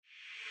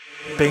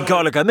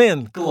15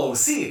 min.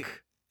 Klausyk.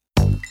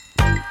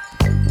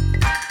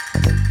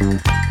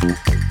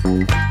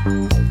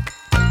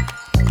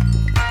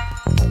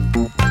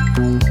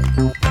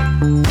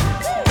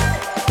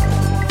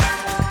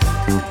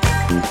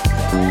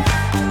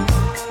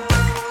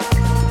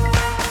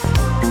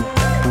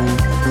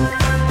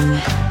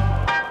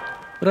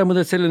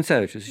 Raimundas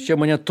Celencevičius. Čia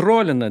mane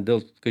trolina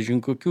dėl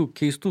kažin kokių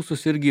keistų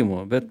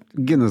susirgymų, bet...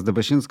 Ginas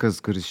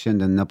Dabašinskas, kuris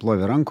šiandien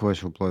neplovė rankų,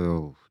 aš jau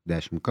ploviau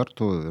 10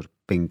 kartų ir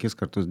 5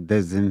 kartus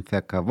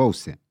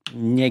dezinfekavausi.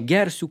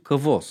 Negersiu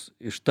kavos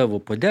iš tavo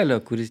puodelio,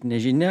 kuris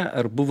nežinia,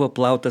 ar buvo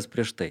plautas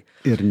prieš tai.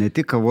 Ir ne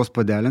tik kavos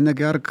puodelio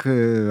negerk,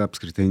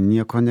 apskritai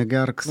nieko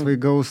negerk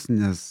svaigaus,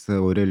 nes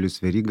Aurelijus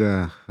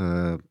Veryga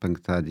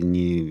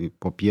penktadienį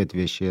popiet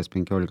viešėjęs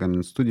 15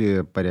 min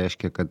studijoje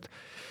pareiškė, kad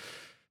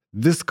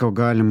visko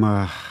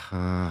galima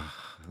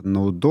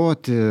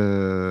naudoti,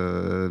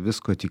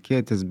 visko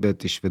tikėtis,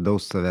 bet iš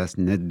vidaus savęs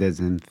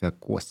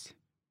nedezinfekuosi.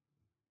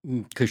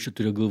 Kas čia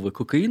turėjo galvoje?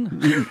 Kokainą?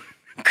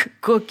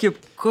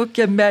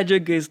 Kokią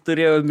medžiagą jis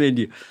turėjo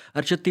omeny?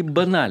 Ar čia taip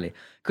banaliai?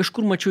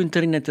 Kažkur mačiau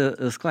internete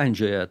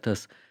sklandžioje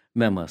tas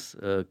memas,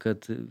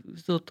 kad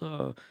vis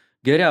dėlto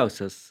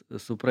geriausias,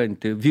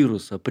 supranti,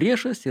 viruso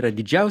priešas yra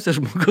didžiausias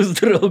žmogaus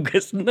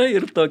draugas. Na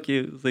ir tokį,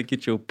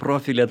 sakyčiau,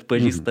 profilį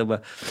atpažįstamą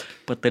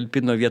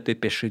patalpino vietoj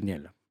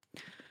piešinėlio.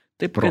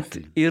 Taip, kad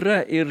yra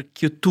ir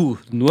kitų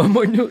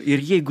nuomonių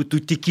ir jeigu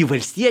tu tiki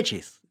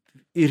valstiečiais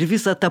ir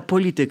visą tą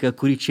politiką,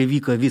 kuri čia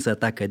vyko visą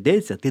tą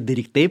kadenciją, tai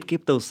daryk taip,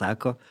 kaip tau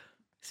sako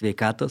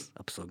sveikatos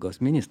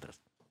apsaugos ministras.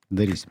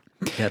 Darysim.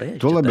 Gerai.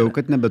 Tuo labiau,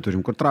 kad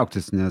nebeturim kur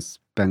trauktis, nes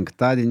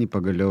penktadienį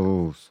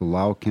pagaliau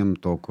sulaukėm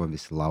to, ko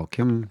visi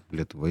laukiam.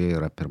 Lietuvoje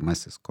yra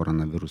pirmasis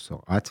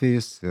koronaviruso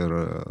atvejis ir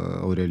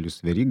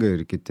Aurelijus Veryga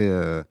ir kiti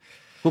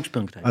Koks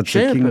penktadienis?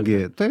 atsakingi.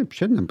 Taip,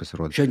 šiandien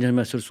pasirodė. Šiandien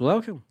mes ir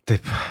sulaukiam?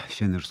 Taip,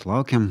 šiandien ir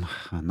sulaukiam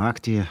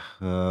naktį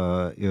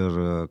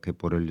ir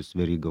kaip Aurelijus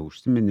Veryga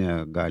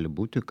užsiminė, gali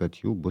būti, kad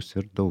jų bus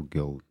ir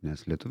daugiau,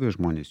 nes lietuviai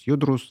žmonės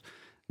judrus,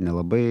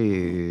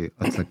 nelabai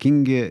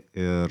atsakingi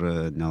ir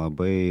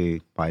nelabai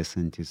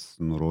paisantis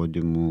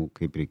nurodymų,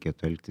 kaip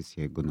reikėtų elgtis,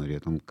 jeigu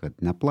norėtum, kad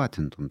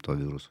neplatintum to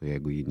viruso,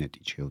 jeigu jį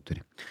netyčia jau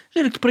turi.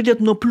 Reikia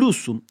pradėti nuo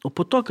pliusų, o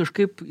po to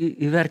kažkaip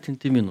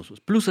įvertinti minusus.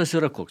 Pliusas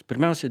yra koks?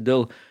 Pirmiausia,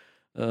 dėl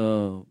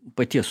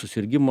paties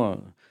susirgimo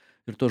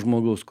ir to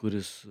žmogaus,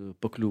 kuris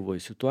pakliuvo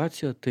į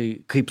situaciją,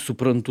 tai kaip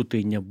suprantu,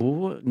 tai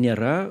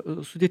nėra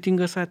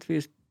sudėtingas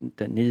atvejis,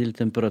 ten nedidelė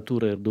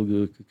temperatūra ir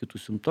daugiau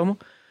kitų simptomų.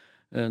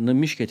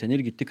 Namiškė ten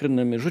irgi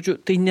tikrinami. Žodžiu,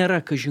 tai nėra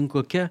kažin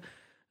kokia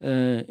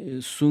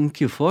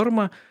sunki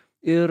forma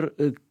ir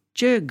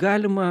čia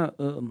galima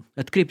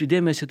atkreipti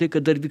dėmesį tai,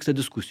 kad dar vyksta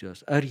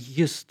diskusijos. Ar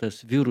jis,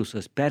 tas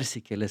virusas,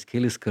 persikėlęs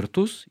kelis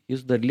kartus,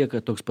 jis dar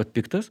lieka toks pat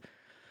piktas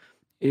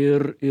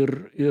ir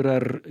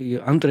ar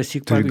antras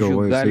syk, pavyzdžiui,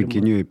 galvoju, galima...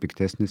 Kinijoje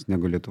piktesnis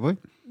negu Lietuvoj?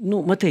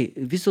 Matai,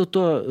 vis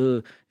dėlto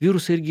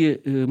virusai irgi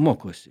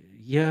mokosi.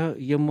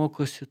 Jie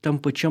mokosi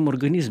tam pačiam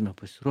organizme,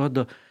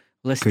 pasirodo,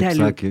 ląstelių.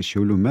 Kaip sakė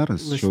Šiaulių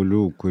meras,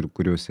 Šiaulių,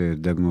 kuriuose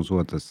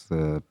diagnozuotas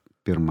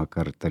pirmą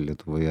kartą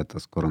Lietuvoje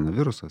tas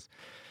koronavirusas,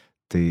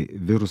 tai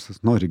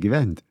virusas nori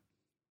gyventi.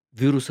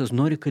 Virusas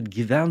nori, kad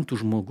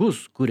gyventų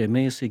žmogus,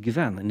 kuriame jisai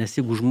gyvena. Nes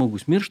jeigu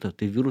žmogus miršta,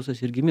 tai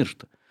virusas irgi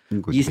miršta.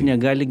 Jis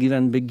negali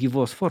gyventi be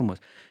gyvos formos.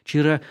 Čia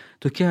yra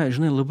tokia,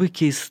 labai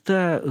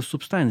keista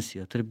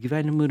substancija tarp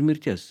gyvenimo ir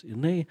mirties.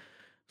 Jinai,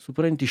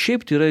 supranti,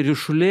 šiaip tai yra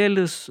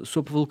ryšulėlis su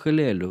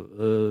apvalkalėliu.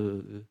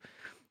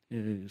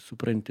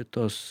 Supranti,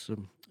 tos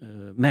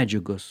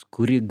medžiagos,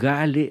 kuri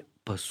gali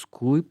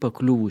paskui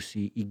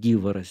pakliuvusi į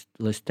gyvą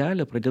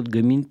ląstelę pradėti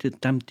gaminti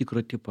tam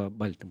tikro tipo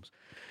baltymus.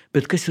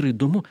 Bet kas yra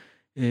įdomu,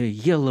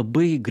 jie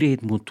labai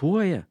greit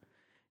mutuoja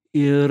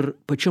ir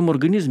pačiam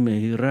organizme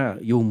yra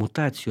jau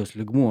mutacijos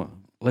lygmuo,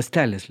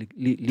 ląstelės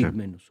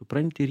lygmenių,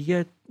 supranti, ir jie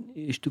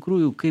iš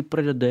tikrųjų, kaip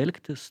pradeda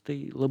elgtis, tai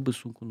labai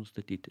sunku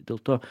nustatyti. Dėl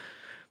to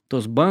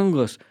tos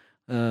bangos,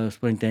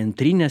 supranti,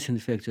 antrinės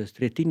infekcijos,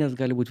 tretinės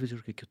gali būti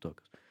visiškai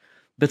kitokios.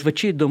 Bet va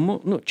čia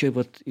įdomu, čia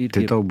vat...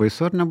 Tai tau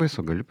baisu ar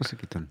nebaisu, gali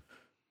pasakyti?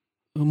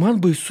 Man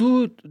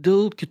baisu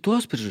dėl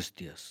kitos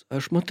priežasties.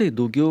 Aš matai,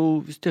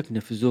 daugiau vis tiek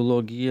ne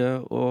fiziologija,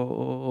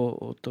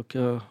 o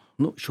tokia,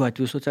 šiuo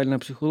atveju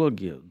socialinė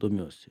psichologija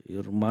domiuosi.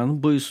 Ir man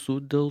baisu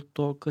dėl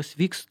to, kas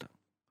vyksta.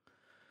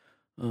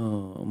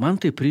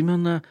 Man tai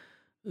primena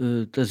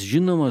tas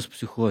žinomas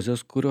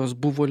psichozės, kurios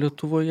buvo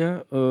Lietuvoje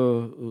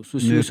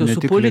susijusios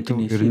su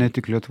politiniais. Ir ne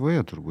tik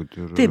Lietuvoje turbūt.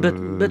 Taip,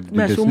 bet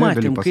mes jau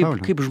matėm,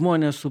 kaip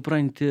žmonės,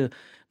 supranti,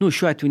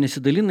 šiuo atveju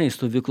nesidalina į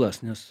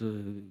stovyklas, nes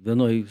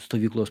vienoj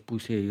stovyklos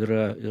pusėje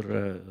yra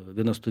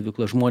viena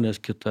stovykla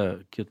žmonės,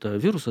 kita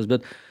virusas,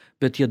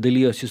 bet jie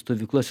dalyjosi į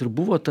stovyklas ir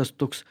buvo tas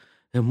toks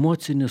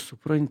emocinis,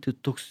 supranti,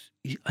 toks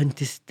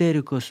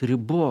antisterikos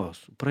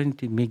ribos,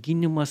 supranti,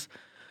 mėginimas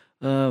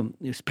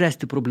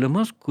spręsti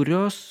problemas,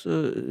 kurios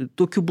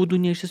tokiu būdu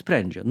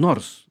neišsisprendžia.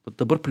 Nors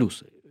dabar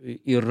pliusai.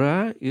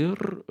 Yra ir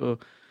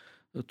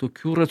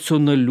tokių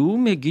racionalių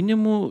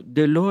mėginimų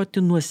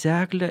dėlioti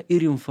nuoseklę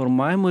ir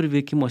informavimo ir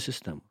veikimo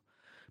sistemą.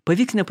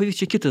 Pavyks, nepavyks,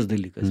 čia kitas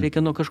dalykas. Reikia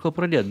nuo kažko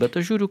pradėti. Bet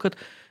aš žiūriu, kad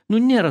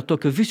nėra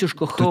tokio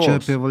visiško chaoso. Tu čia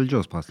apie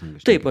valdžios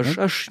pastangas. Taip,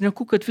 aš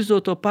šneku, kad vis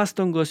dėlto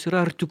pastangos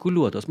yra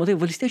artikuliuotos. Matai,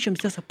 valstiečiams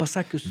tiesą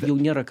pasakius jau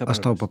nėra ką. Aš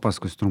tau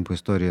papasakosiu trumpą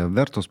istoriją.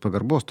 Vertos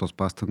pagarbos tos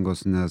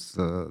pastangos, nes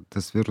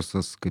tas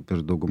virusas, kaip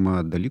ir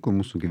dauguma dalykų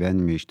mūsų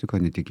gyvenime,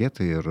 ištiko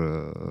netikėtai ir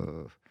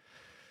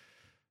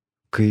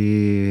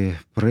kai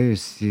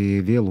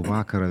praėjusį vėlų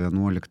vakarą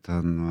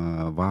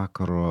 11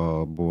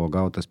 vakaro buvo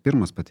gautas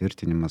pirmas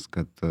patvirtinimas,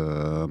 kad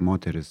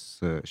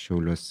moteris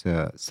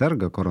Šiauliuose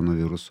serga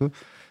koronavirusu,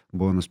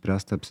 buvo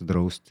nuspręsta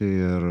apsidrausti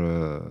ir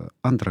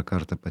antrą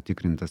kartą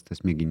patikrintas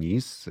tas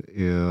mėginys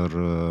ir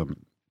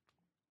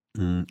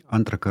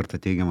antrą kartą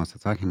teigiamas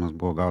atsakymas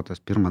buvo gautas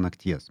pirmą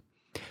nakties.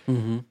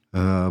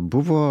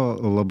 Buvo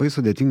labai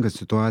sudėtinga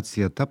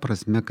situacija ta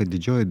prasme, kad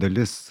didžioji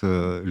dalis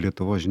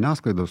Lietuvos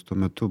žiniasklaidos tuo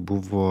metu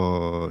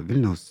buvo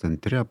Vilniaus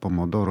centre,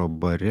 Pomodoro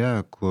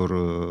bare, kur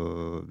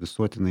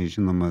visuotinai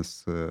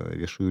žinomas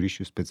viešųjų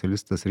ryšių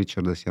specialistas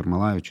Richardas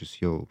Jarmalavičius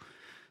jau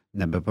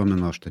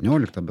nebepamenu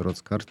 18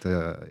 berods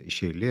kartą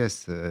iš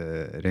eilės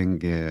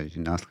rengė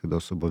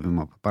žiniasklaidos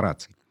subuvimo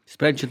paparacai.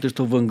 Sprendžiant iš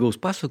to vangaus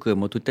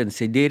pasakojimo, tu ten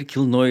sėdėjai ir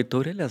kilnojai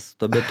taurelės,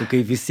 tuo metu, kai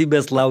visi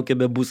mes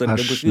laukiame bus ar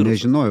nebus virusas. Aš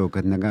nežinojau,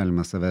 kad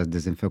negalima savęs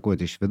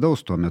dezinfekuoti iš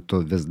vidaus tuo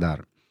metu vis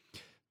dar.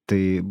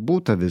 Tai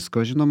būta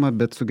visko, žinoma,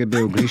 bet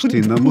sugebėjau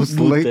grįžti į namus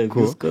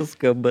laiku. Viskas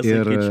skamba,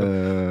 ir sakyčiau.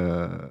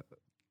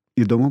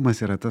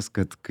 Įdomumas yra tas,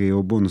 kad kai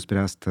jau buvo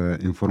nuspręsta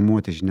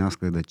informuoti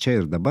žiniasklaidą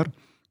čia ir dabar,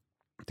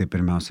 tai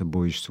pirmiausia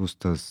buvo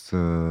išsiųstas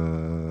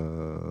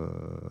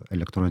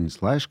elektroninis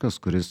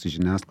laiškas, kuris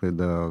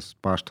žiniasklaidos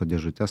pašto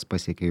dėžutes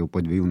pasiekė jau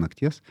po 2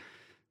 nakties.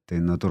 Tai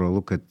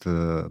natūralu, kad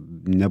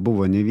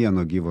nebuvo nei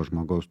vieno gyvo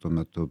žmogaus tuo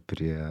metu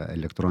prie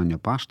elektroninio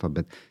pašto,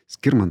 bet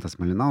Skirmantas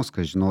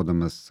Malinauskas,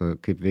 žinodamas,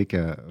 kaip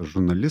veikia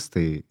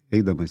žurnalistai,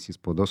 eidamas į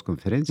spaudos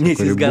konferenciją.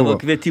 Nes jis gavo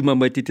kvietimą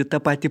matyti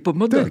tą patį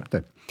Pomodorą.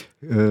 Taip.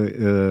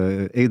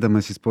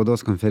 Eidamas į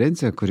spaudos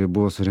konferenciją, kuri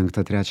buvo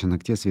surinkta 3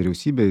 nakties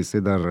vyriausybė,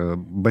 jisai dar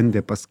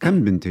bandė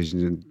paskambinti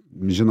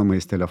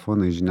žinomais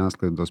telefonais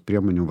žiniasklaidos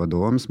priemonių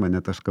vadovams.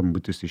 Mane tas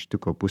skambutis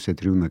ištiko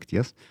 2:30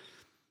 nakties.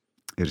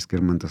 Ir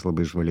Skirmantas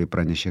labai žvaliai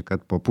pranešė,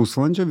 kad po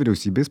pusvalandžio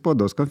vyriausybės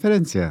spaudos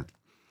konferencija.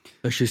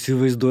 Aš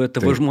įsivaizduoju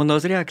tavo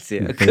žmonos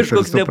reakciją.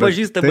 Kažkoks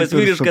nepažįstamas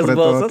vyriškas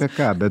balsas. Apie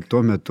ką, bet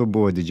tuo metu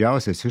buvo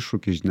didžiausias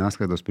iššūkis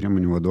žiniasklaidos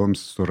priemonių vadovams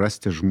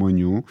surasti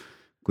žmonių,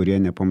 kurie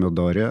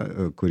nepomodorė,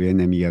 kurie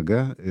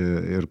nemiega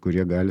ir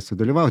kurie gali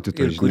sudalyvauti.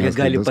 Ir kurie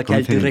gali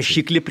pakelti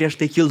rašiklį prieš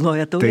tai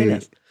kilnoja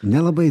taurelės. Tai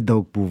nelabai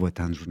daug buvo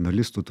ten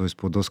žurnalistų toj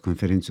spaudos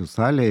konferencijų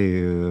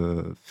salėje,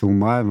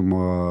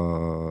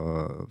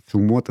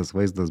 filmuotas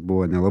vaizdas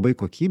buvo nelabai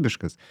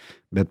kokybiškas,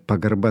 bet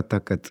pagarba ta,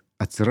 kad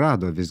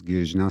atsirado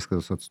visgi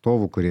žiniasklaidos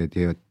atstovų, kurie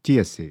atėjo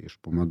tiesiai iš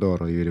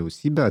Pomodoro į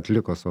vyriausybę,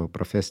 atliko savo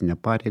profesinę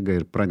pareigą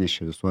ir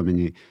pranešė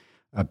visuomeniai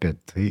apie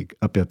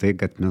tai,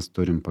 kad mes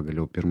turim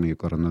pagaliau pirmąjį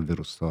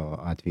koronaviruso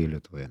atvejį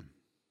Lietuvoje.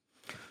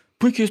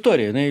 Puikiai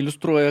istorija, jinai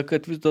iliustruoja,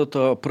 kad vis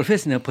dėlto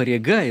profesinė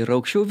pareiga yra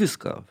aukščiau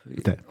visko.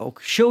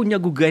 Aukščiau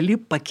negu gali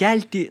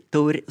pakelti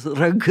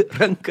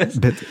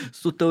rankas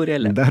su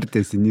taurelė. Dar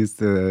tęsinys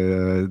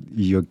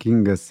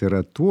juokingas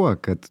yra tuo,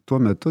 kad tuo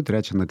metu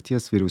 3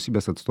 nakties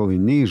vyriausybės atstovai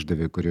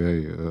neišdavė,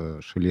 kurioje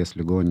šalies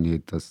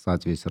ligoninėje tas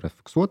atvejis yra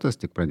fiksuotas,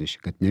 tik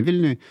pranešė, kad ne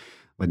Vilniuje,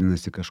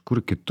 vadinasi kažkur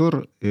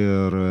kitur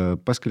ir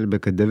paskelbė,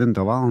 kad 9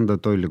 valandą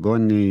toj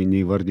ligoninėje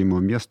neįvardymo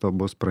miesto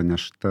bus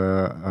pranešta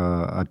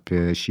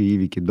apie šį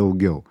įvykį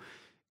daugiau.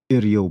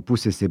 Ir jau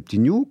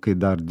 6:30, kai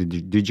dar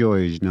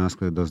didžioji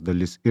žiniasklaidos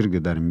dalis irgi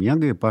dar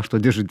miega, į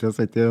pašto dėžutes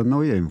atėjo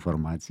nauja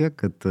informacija,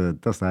 kad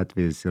tas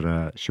atvejis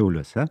yra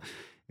Šiauliuose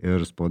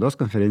ir spaudos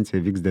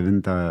konferencija vyks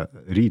 9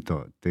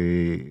 ryto. Tai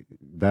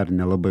dar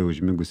nelabai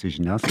užmigusi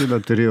žiniasklaida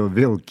turėjo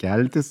vėl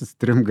keltis,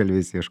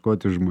 strimgalviais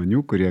ieškoti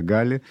žmonių, kurie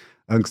gali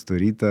ankstų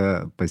rytą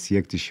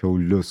pasiekti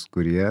Šiaulius,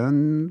 kurie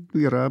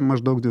yra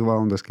maždaug 2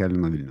 valandos kelio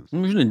nuo Vilniaus.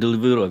 Žinai, dėl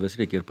įvairovės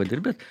reikia ir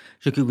padirbėti.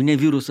 Žiūrėk, jeigu ne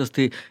virusas,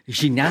 tai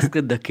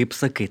žiniasklaida, kaip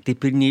sakai,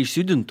 taip ir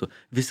neišjudintų.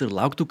 Vis ir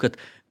lauktų, kad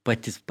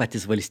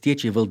patys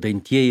valstiečiai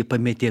valdantieji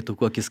pametėtų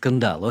kokį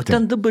skandalą. O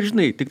ten dabar,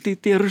 žinai, tik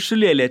tai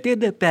rašulėlė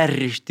ateina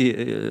perrišti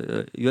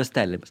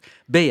juostelėmis.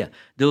 Beje,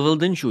 dėl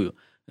valdančiųjų.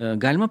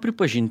 Galima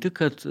pripažinti,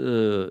 kad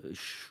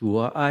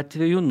šiuo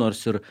atveju,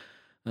 nors ir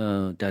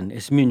ten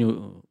esminių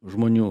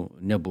žmonių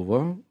nebuvo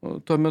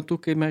tuo metu,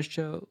 kai mes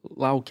čia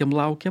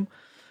laukiam,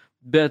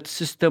 bet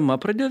sistema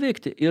pradėjo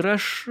veikti. Ir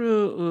aš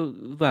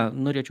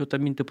norėčiau tą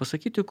mintį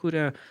pasakyti,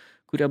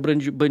 kurią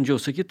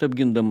bandžiau sakyti,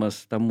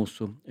 apgindamas tą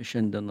mūsų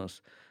šiandienos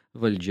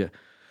valdžią.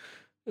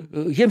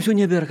 Jiems jau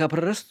nebėra ką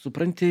prarasti,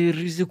 supranti, ir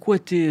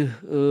rizikuoti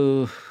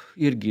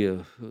irgi.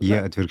 Jie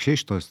atvirkščiai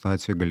šitoje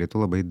situacijoje galėtų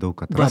labai daug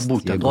atrasti.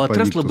 O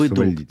atras labai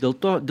daug.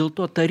 Dėl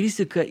to ta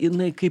rizika,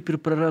 jinai kaip ir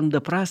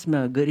praranda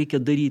prasmę, reikia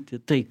daryti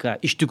tai, ką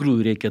iš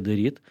tikrųjų reikia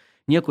daryti,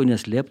 nieko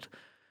neslėpti,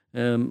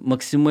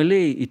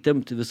 maksimaliai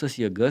įtempti visas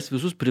jėgas,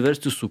 visus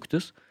priversti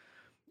suktis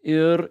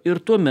Ir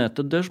tuomet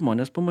tada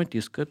žmonės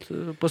pamatys, kad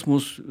pas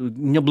mus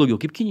neblogiau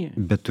kaip Kinija.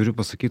 Bet turiu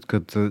pasakyti,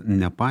 kad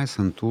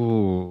nepaisant tų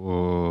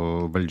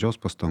valdžios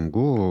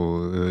pastangų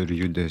ir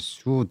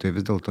judesių, tai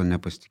vis dėlto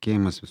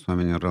nepasitikėjimas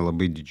visuomenė yra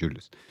labai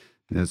didžiulis.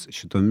 Nes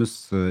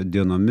šitomis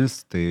dienomis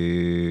tai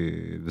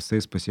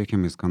visais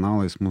pasiekiamais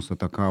kanalais mūsų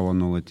atakavo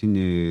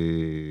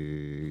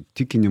nuolatiniai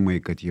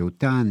tikinimai, kad jau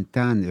ten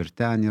ir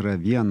ten yra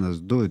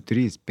 1, 2,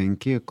 3,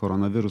 5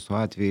 koronaviruso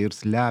atvejai ir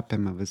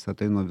slepiame visą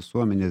tai nuo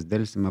visuomenės,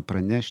 delsime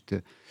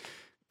pranešti,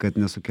 kad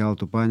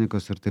nesukeltų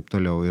panikos ir taip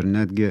toliau. Ir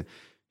netgi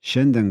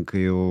šiandien,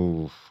 kai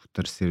jau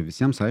tarsi ir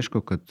visiems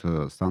aišku, kad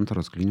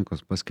Santaros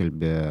klinikos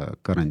paskelbė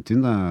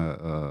karantiną,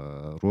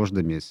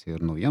 ruošdamiesi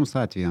ir naujiems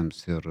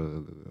atvejams, ir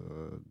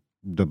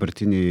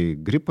dabartiniai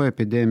gripo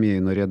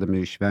epidemijai,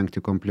 norėdami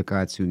išvengti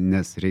komplikacijų,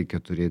 nes reikia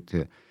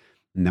turėti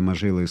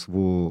nemažai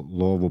laisvų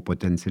lovų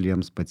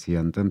potencialiems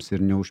pacientams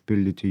ir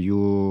neužpildyti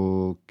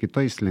jų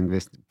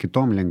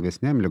kitom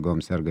lengvesnėm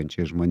ligom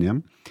sergančiai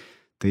žmonėm.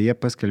 Tai jie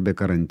paskelbė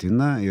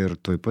karantiną ir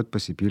tuoj pat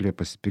pasipylė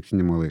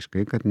pasipiktinimo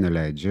laiškai, kad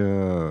neleidžia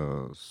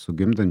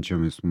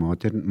sugimdančiomis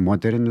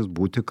moterimis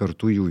būti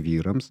kartu jų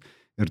vyrams.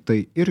 Ir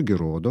tai irgi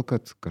rodo,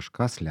 kad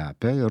kažką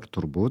slepia ir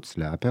turbūt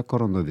slepia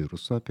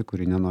koronavirusą, apie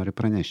kurį nenori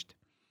pranešti.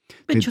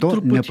 Tai to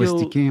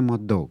nepasitikėjimo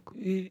daug.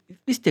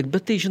 Vis tiek,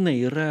 bet tai, žinai,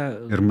 yra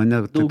ir mane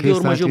daugiau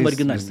ir mažiau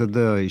marginaliai.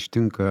 Visada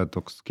ištinka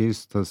toks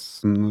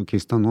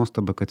keista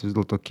nuostaba, kad vis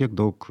dėlto kiek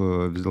daug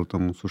vis dėlto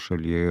mūsų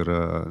šalyje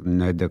yra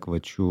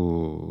neadekvačių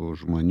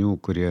žmonių,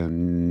 kurie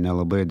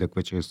nelabai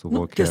adekvačiai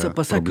suvokia tiesą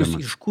pasakius,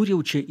 problemas. iš kur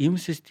jau čia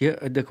imsis tie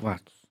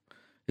adekvatus?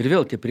 Ir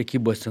vėl tie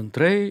prekybos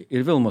centrai,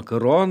 ir vėl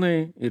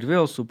makaronai, ir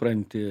vėl,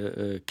 supranti,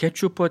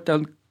 kečupo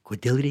ten.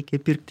 Kodėl reikia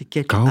pirkti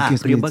kečupą?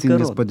 Kaukės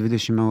medicinės po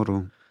 20 eurų.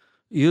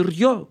 Ir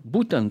jo,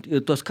 būtent,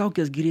 tos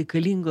kaukės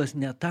reikalingos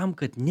ne tam,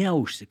 kad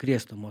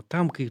neužsikrėstum, o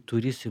tam, kai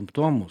turi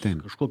simptomus,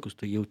 kažkokius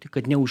tai jauti,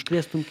 kad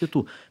neužkrėstum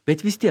kitų.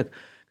 Bet vis tiek,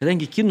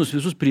 kadangi kinus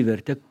visus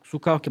privertė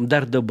su kaukėm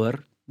dar dabar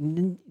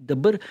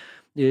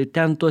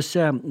ten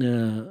tose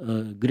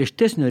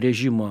griežtesnio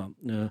režimo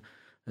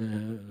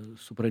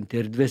supranti,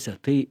 erdvėse,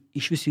 tai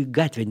iš vis į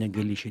gatvę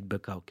negali išeiti be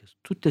kaukės.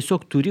 Tu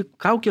tiesiog turi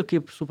kaukę,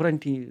 kaip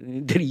supranti,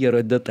 interjero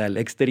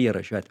detalę,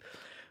 eksterjerą šiuo atveju.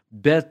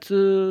 Bet,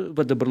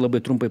 va dabar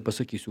labai trumpai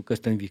pasakysiu,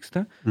 kas ten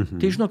vyksta.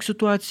 Tai, žinok,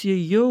 situacija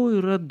jau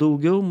yra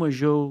daugiau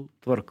mažiau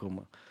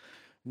tvarkoma.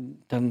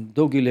 Ten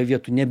daugelį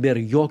vietų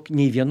nebėra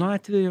nei vieno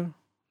atveju,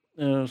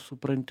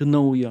 supranti,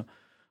 naujo.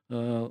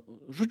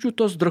 Žodžiu,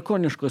 tos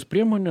drakoniškos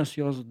priemonės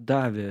jos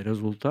davė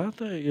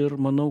rezultatą ir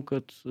manau,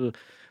 kad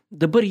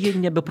dabar jie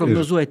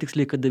nebeprognozuoja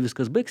tiksliai, kada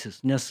viskas baigsis,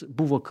 nes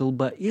buvo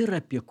kalba ir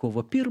apie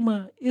kovo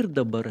 1, ir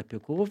dabar apie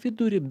kovo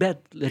vidurį,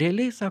 bet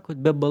realiai, sako,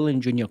 be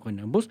balandžio nieko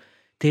nebus.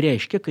 Tai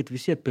reiškia, kad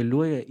visi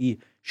apeliuoja į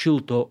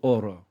šilto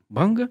oro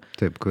bangą,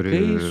 taip,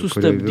 kai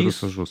sustabdys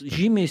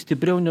žymiai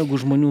stipriau negu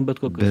žmonių bet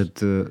kokios.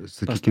 Bet,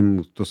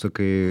 sakykime, tu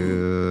sakai,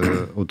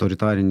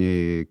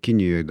 autoritariniai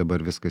Kinijoje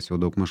dabar viskas jau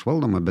daug maž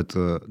valdoma, bet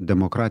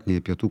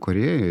demokratinėje Pietų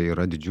Korėjoje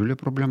yra didžiulė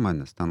problema,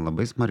 nes ten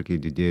labai smarkiai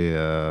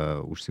didėja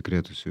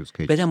užsikrėtusių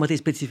skaičius. Bet ten matai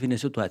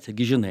specifinę situaciją,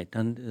 žinai,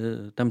 ten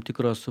tam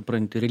tikros,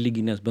 supranti,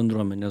 religinės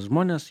bendruomenės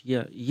žmonės,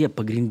 jie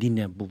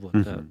pagrindinė buvo,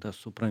 ta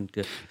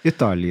supranti.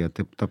 Italija,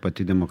 taip, ta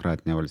pati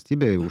demokratinė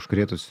valstybė,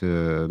 užkrėtusi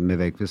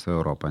beveik visą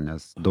Europą,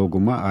 nes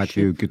dauguma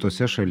atvejų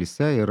kitose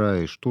šalyse yra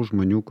iš tų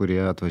žmonių, kurie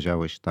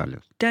atvažiavo iš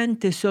Italijos. Ten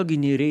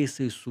tiesioginiai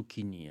reisai su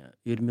Kinija.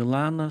 Ir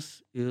Milanas,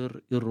 ir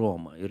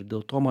Roma. Ir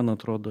dėl to, man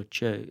atrodo,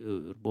 čia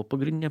ir buvo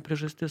pagrindinė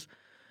priežastis.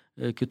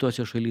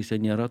 Kitose šalyse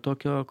nėra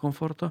tokio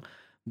komforto.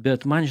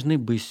 Bet man, žinai,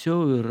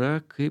 baisiau yra,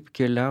 kaip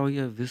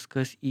keliauja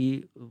viskas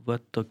į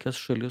tokias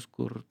šalis,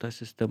 kur ta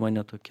sistema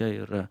netokia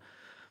yra,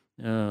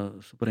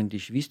 supranti,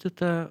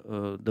 išvystyta.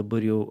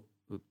 Dabar jau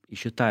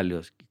iš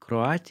Italijos į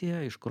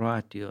Kroatiją, iš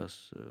Kroatijos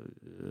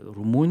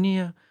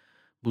Rumunija,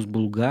 bus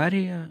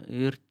Bulgarija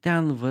ir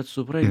ten,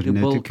 supranti, Balkanas. Ir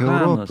ne tik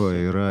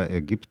Europoje, yra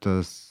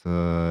Egiptas,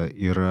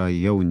 yra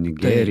jau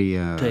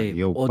Nigerija,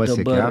 jau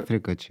pasiekė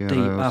Afriką, čia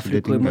yra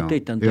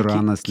sudėtingiau.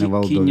 Iranas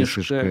nevaldo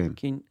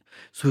visiškai.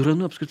 Su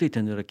Iranu apskritai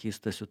ten yra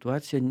keista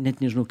situacija,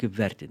 net nežinau kaip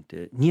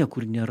vertinti.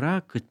 Niekur nėra,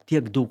 kad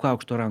tiek daug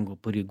aukšto rango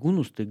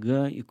pareigūnų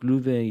staiga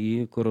įkliuvė į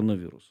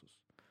koronavirusus.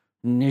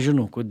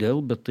 Nežinau kodėl,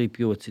 bet taip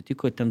jau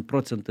atsitiko, ten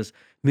procentas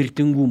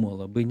mirtingumo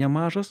labai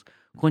nemažas,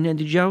 ko ne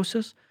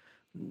didžiausias,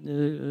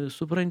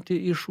 supranti,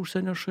 iš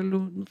užsienio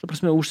šalių, ta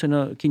prasme, užsienio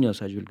Kinijos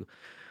atžvilgių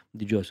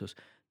didžiosios.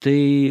 Tai,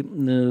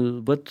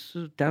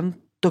 ten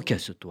tokia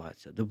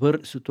situacija. Dabar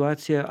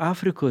situacija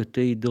Afrikoje,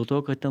 tai dėl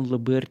to, kad ten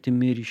labai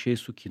artimi ryšiai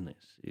su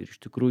kinais. Ir iš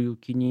tikrųjų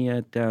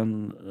Kinija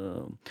ten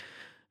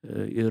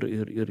ir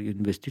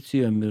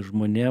investicijomis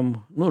žmonėm,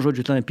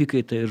 žodžiu, ten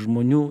apykaita ir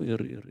žmonių,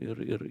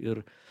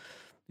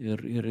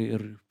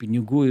 ir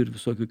pinigų, ir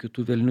visokių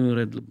kitų velnių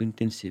yra labai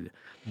intensyvi.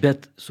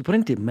 Bet,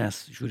 supranti,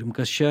 mes žiūrim,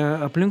 kas čia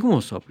aplink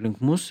mus.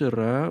 Aplink mus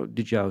yra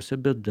didžiausia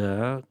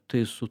bėda,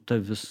 tai su ta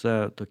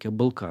visa tokia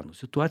Balkanų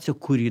situacija,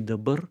 kuri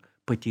dabar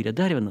patyrė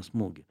dar vieną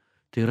smūgį.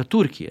 Tai yra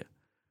Turkija.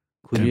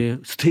 kuri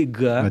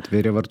staiga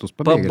atvėrė vartus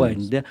pabėgėliams.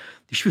 pabandė.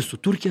 Iš visų,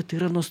 Turkija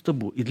tai yra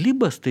nuostabu.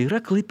 Idlibas tai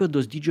yra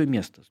Klaipėdos dydžio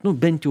miestas.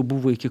 Bent jau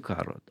buvo iki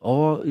karo.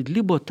 O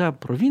Idlibo ta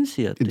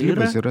provincija tai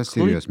Idlibas yra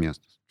Sirijos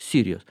miestas.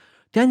 Sirijos.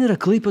 Ten yra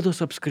Klaipėdos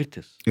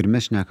apskritis. Ir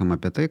mes šnekam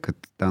apie tai, kad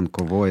ten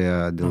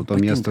kovoja dėl to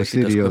patinka miesto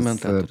šitas Sirijos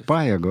komentatorius.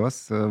 pajėgos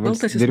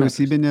Baltasis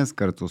vyriausybinės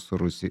kartu su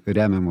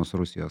remiamos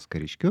Rusijos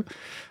kariškių,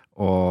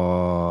 o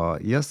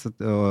jas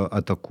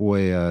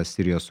atakuoja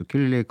Sirijos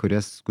sukilėliai,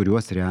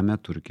 kuriuos remia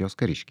Turkijos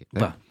kariškiai.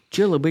 Va,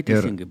 čia labai Ir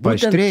teisingai.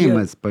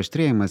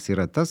 paaštrėjimas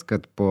yra tas,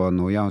 kad po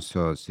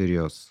naujausio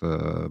Sirijos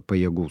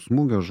pajėgų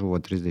smūgio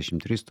žuvo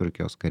 33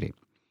 Turkijos kariai.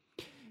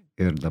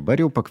 Ir dabar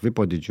jau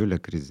pakvipo didžiulę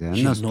krizę,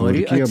 Jie nes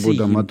nori Turkija,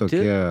 būdama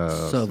atsiimti tokia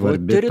savo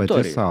svarbi pati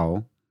teritoriją. savo,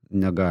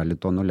 negali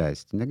to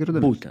nuleisti,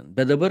 negirdami. Būtent.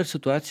 Bet dabar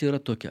situacija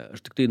yra tokia.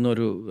 Aš tik tai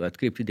noriu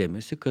atkreipti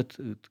dėmesį, kad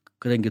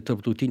kadangi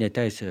tarptautinė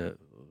teisė,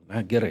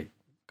 gerai,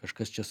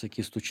 kažkas čia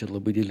sakys, tu čia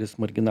labai didelis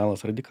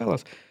marginalas,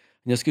 radikalas,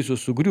 nesakysiu,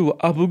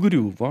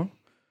 apgriuvo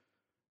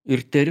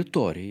ir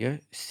teritorija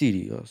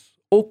Sirijos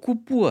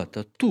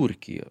okupuota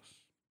Turkijos.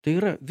 Tai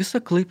yra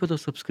visa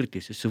Klaipėdos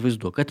apskritis,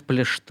 įsivaizduok,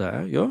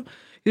 atplėšta, jo,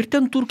 ir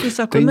ten turkai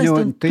sako,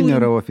 Tai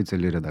nėra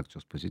oficiali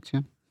redakcijos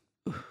pozicija.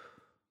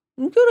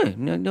 Gerai,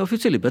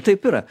 neoficialiai, bet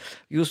taip yra.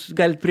 Jūs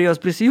galite prie jos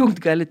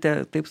prisijungti, galite,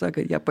 taip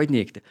sakant, ją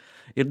paneigti.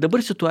 Ir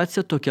dabar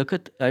situacija tokia,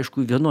 kad,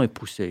 aišku, vienoj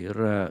pusėje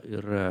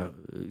yra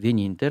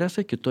vieni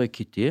interesai, kitoj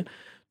kiti.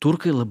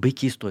 Turkai labai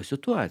keistoje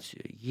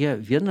situacijoje. Jie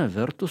viena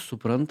vertus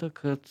supranta,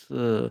 kad,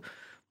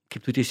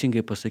 kaip tu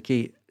teisingai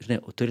pasakei, žinai,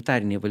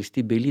 autoritariniai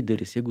valstybė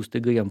lyderis, jeigu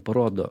staiga jam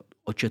parodo,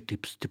 o čia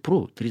taip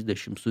stipru,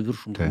 30 su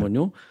viršum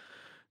žmonių,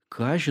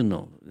 ką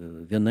žinau,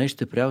 viena iš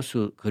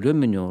stipriausių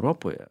kariuomenių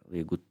Europoje,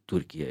 jeigu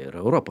Turkija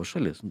yra Europos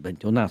šalis,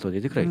 bent jau NATO, tai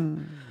tikrai,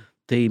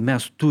 tai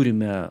mes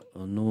turime,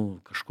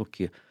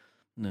 kažkokį,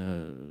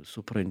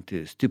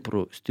 supranti,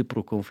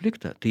 stiprų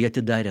konfliktą, tai jie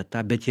atidarė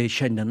tą, bet jie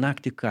šiandien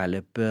naktį kalė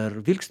per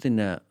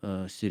vilkstinę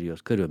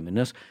Sirijos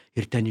kariuomenės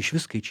ir ten iš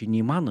vis skaičiai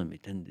neįmanomi,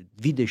 ten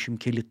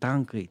 20 keli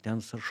tankai,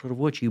 ten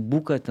šarvuočiai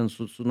buką, ten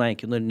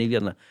sunaikino ir ne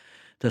vieną.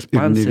 Tas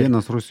Ir ne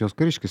vienas Rusijos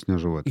kariškis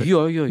nežuvo.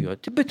 Jo.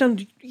 Bet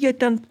jie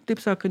ten,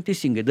 taip sakant,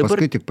 teisingai.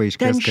 Paskui tik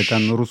paaiškės, kad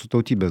ten rusų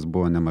tautybės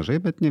buvo nemažai,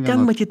 bet ne vienas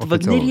ten matyt, oficialus.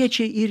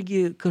 vagneriečiai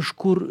irgi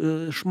kažkur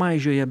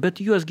šmaižioja,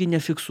 bet juosgi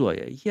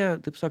nefiksuoja. Jie,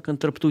 taip sakant,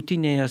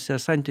 tarptautinėse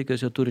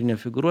santykiuose turi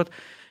nefiguruoti,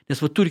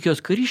 nes Turkijos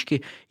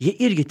kariškiai, jie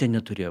irgi ten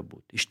neturėjo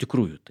būti. Iš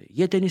tikrųjų tai.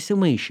 Jie ten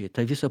įsimaišė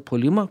tą visą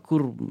polimą,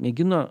 kur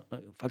mėgino,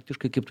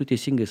 faktiškai, kaip tu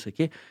teisingai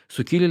sakei,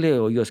 sukilėliai,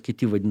 o juos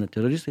kiti vadina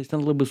teroristais,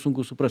 ten labai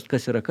sunku suprasti,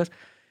 kas yra kas.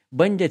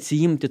 Bandė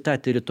atsiimti tą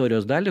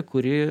teritorijos dalį,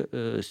 kuri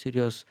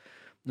Sirijos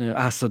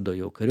Asado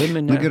jau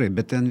kariuomenė. Na gerai,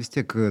 bet ten vis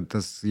tiek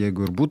tas,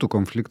 jeigu ir būtų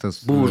konfliktas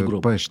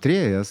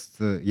paaštrėjęs,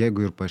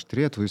 jeigu ir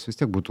paaštrėtų, jis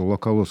vis tiek būtų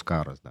lokalus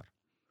karas dar.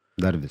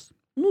 Dar vis.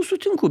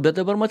 Sutinku, bet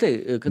dabar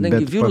matai,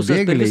 kadangi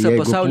virusas per visą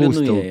pasaulį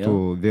nuėjo.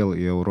 Vėl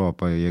į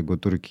Europą, jeigu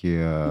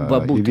Turkija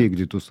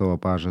įvykdytų savo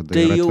pažadą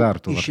tai ir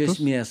atvertų vartus.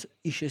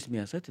 Iš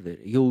esmės atveria.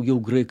 Jau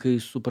graikai,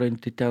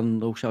 supranti, ten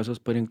aukščiausias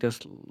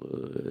parinktas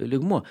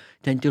lygmuo.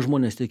 Ten tie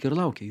žmonės tik ir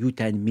laukia. Jų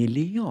ten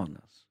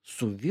milijonas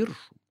su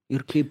viršum.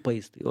 Ir kaip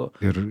paistai.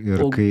 Ir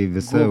kai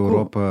visa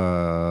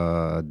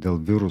Europa dėl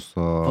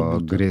viruso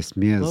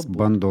grėsmės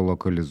bando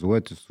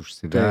lokalizuotis,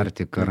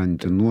 užsiverti,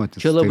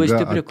 karantinuotis, staiga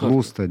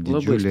atplūsta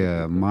didžiulė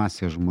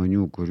masė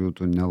žmonių, kurių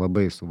tu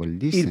nelabai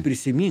suvaldysi. Ir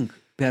prisimink,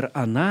 per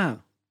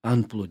aną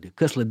antplūdį,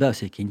 kas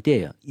labiausiai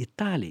kentėjo?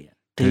 Italija.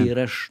 Tai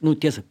yra,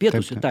 tiesa,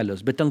 pietus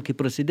Italijos, bet ten kai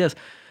prasidės,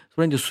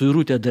 supranti,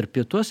 suirutė dar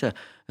pietuose,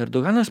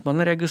 Erdoganas,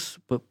 man regis,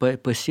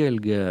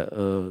 pasielgė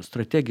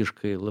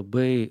strategiškai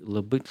labai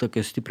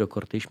tokią stiprią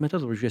kortą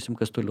išmetęs, važiuosim,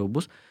 kas toliau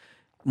bus.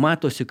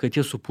 Matosi, kad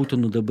jie su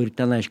Putinu dabar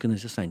ten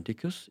aiškinasi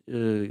santykius.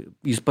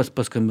 Jis pats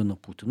paskambino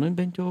Putinui,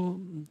 bent jau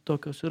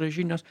tokios yra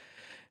žinios.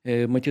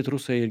 Matyt,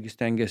 rusai irgi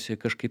stengiasi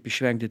kažkaip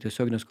išvengti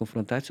tiesioginės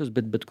konfrontacijos,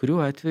 bet kuriuo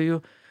atveju,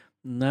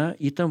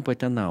 įtampa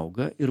ten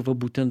auga ir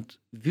būtent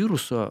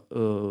viruso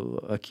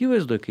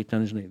akivaizdoje, kai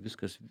ten, žinai,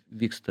 viskas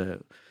vyksta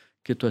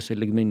kitose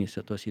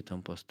lygmenyse tos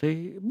įtampos. Tai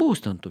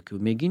bus ten tokių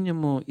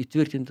mėginimų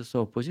įtvirtinti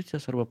savo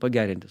pozicijas arba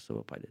pagerinti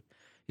savo padėtį.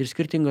 Ir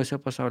skirtingose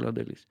pasaulio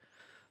dalys.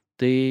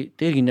 Tai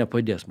irgi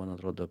nepadės, man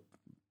atrodo,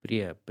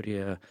 prie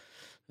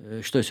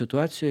šitoje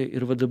situacijoje.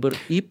 Ir dabar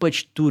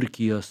ypač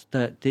Turkijos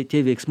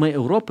tie veiksmai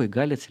Europai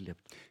gali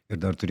atsiliepti. Ir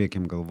dar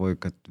turėkim galvoj,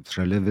 kad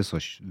šalia viso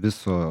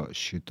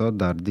šito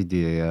dar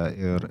didėja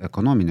ir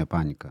ekonominė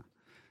panika.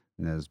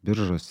 Nes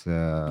biržose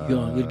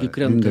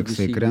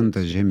indeksai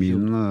krenta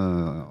žemyn,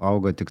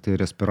 auga tik tai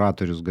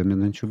respiratorius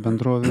gaminančių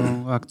bendrovių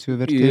akcijų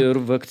vertė. Ir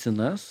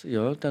vakcinas,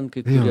 ten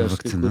kai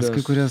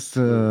kurias,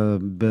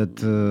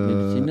 bet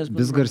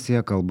vis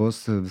garsėja kalbos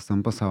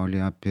visam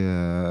pasaulyje apie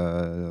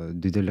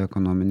didelę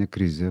ekonominę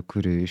krizę,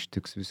 kuri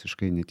ištiks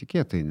visiškai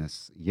netikėtai,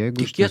 nes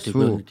jeigu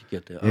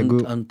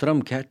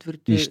antram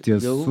ketvirtį iš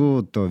tiesų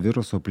to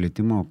viruso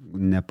plėtimo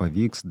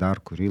nepavyks dar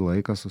kurį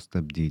laiką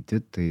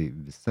sustabdyti, tai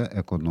visa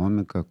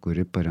ekonomika,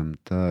 kuri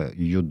paremta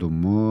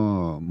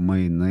judumu,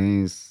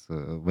 mainais,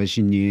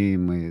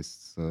 važinėjimais,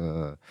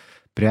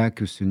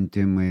 prekių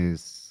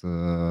siuntimais,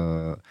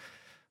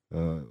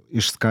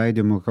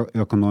 išskaidimu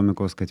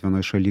ekonomikos, kad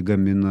vienoje šalyje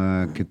gamina,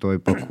 kitoje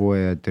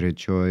pakuoja,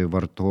 trečioje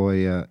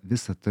vartoja,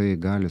 visa tai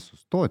gali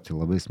sustoti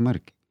labai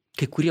smarkiai.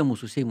 Kai kurie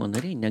mūsų Seimo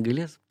nariai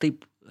negalės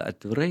taip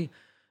atvirai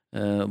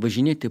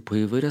važinėti po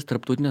įvairias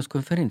tarptautinės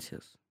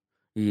konferencijas.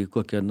 Į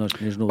kokią nors,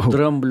 nežinau,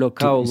 dramblio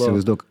kaulo.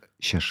 Įsivaizduok,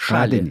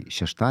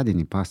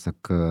 šeštadienį,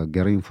 pasak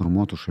gerai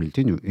informuotų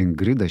šaltinių,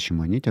 Ingrida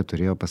Šimonytė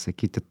turėjo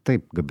pasakyti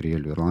taip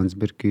Gabrieliui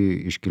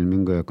Landsbergiui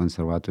iškilmingoje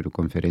konservatorių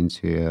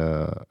konferencijoje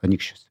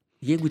Anykščiuose.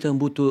 Jeigu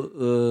ten būtų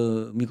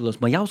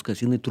Mykolas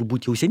Majauskas, jinai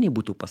turbūt jau seniai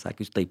būtų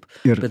pasakius taip.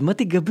 Bet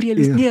matai,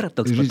 Gabrielis nėra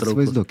toks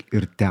patrauklus. Įsivaizduok,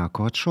 ir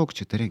teko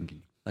atšaukti šitą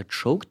renginį.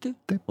 Atšaukti?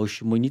 Taip. O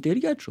Šimonytė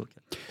irgi atšaukė.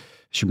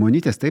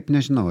 Šimonytės taip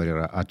nežinau, ar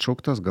yra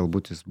atšauktas,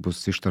 galbūt jis bus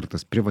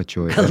ištartas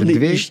privačioje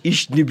erdvėje.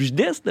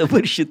 Išnibždės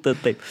dabar šitą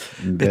taip.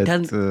 Bet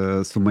ten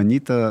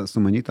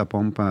sumanyta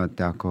pompa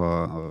teko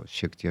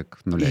šiek tiek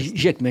nuleisti.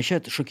 Žiūrėk, mes čia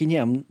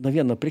šokinėjom nuo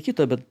vieno prie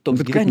kito, bet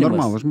toks gyvenimas. Kaip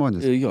normalus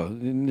žmonės. Jo,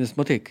 nes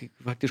matai,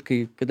 faktiškai,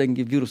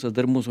 kadangi virusas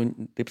dar mūsų,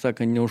 taip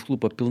sakant,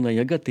 neužklupo pilna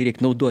jėga, tai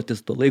reikia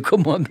naudotis to laiko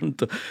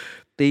momentu.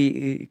 Tai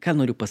ką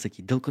noriu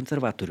pasakyti, dėl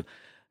konservatorių.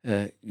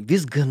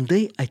 Vis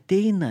gandai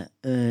ateina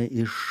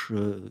iš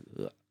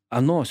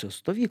anosios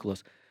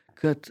stovyklos,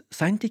 kad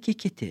santykiai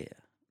kietėja.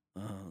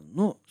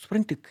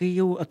 Supranti, kai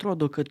jau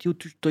atrodo, kad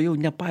to jau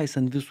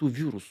nepaisant visų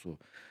virusų,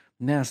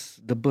 mes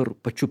dabar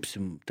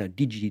pačiupsim tą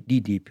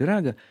didįjį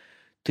pyragą,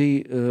 tai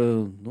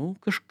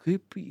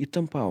kažkaip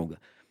įtampa auga.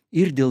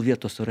 Ir dėl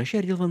vietos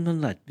sąraše, ir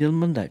dėl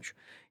mandačių.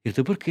 Ir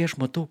dabar, kai aš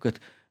matau, kad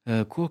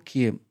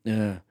kokį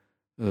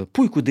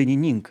puikų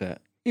dainininką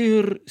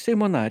ir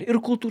Seimo narį, ir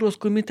kultūros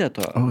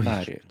komiteto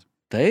narį.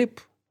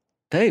 Taip.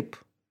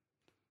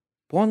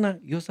 Pona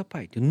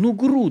Juozapaitį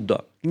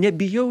nugrūdo,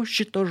 nebijau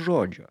šito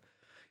žodžio,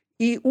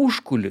 į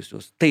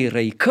užkulisius, tai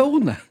yra į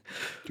Kauną.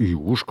 Į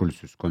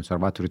užkulisius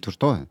konservatoriai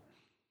tvirtoja.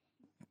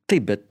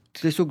 Taip, bet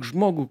tiesiog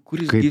žmogų,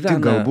 kuris gyvena... Kaip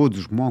tik galbūt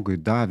žmogui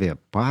davė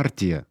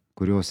partiją,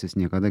 kurios jis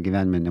niekada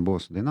gyvenime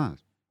nebuvo sudainavęs.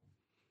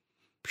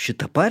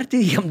 Šitą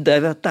partiją jam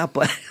davė tą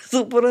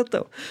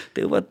supratau.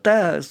 Tai va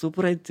tą,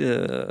 supranti,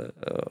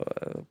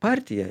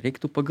 partiją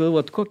reiktų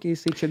pagalvoti, kokią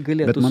jisai čia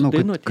galėtų sudainuoti.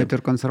 Bet manau, kad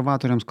ir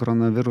konservatoriams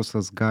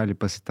koronavirusas gali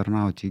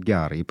pasitarnauti į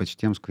gerą, ypač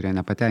tiems, kurie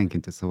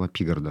nepatenkinti savo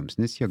apygardoms,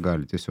 nes jie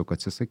gali tiesiog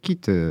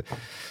atsisakyti,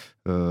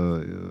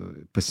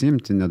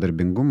 pasiimti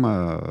nedarbingumą,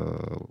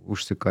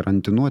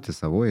 užsikarantinuoti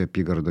savoje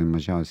apygardoje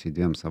mažiausiai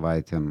 2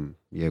 savaitėm,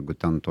 jeigu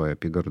ten toje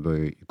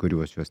apygardoje, į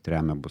kuriuos juos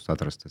tremia, bus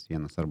atrastas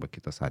vienas arba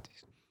kitas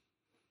atvejis.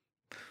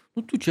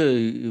 Tu čia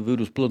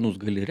įvairius planus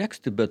gali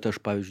reksti, bet aš,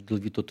 pavyzdžiui,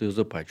 dėl Vytauto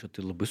Juozapaičio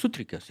tai labai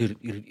sutrikęs. Ir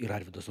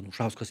Arvydas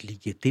Anušauskas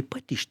lygiai taip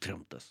pat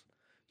ištremtas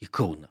į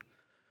Kauną.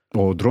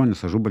 O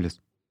Dronis Ažubalis?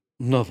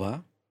 Na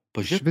va,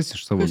 pažiūrėk. Vis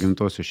iš savo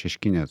gimtosios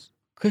Šeškinės.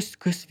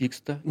 Kas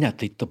vyksta? Ne,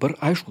 tai dabar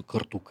aišku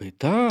kartų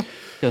kaita,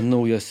 ten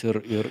naujas ir...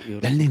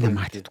 Velniai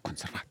nematė tų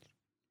konservatorių.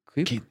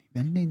 Kaip?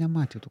 Velniai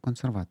nematė tų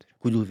konservatorių.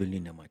 Kodėl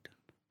velniai nematė?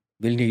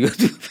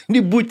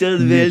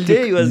 Būtent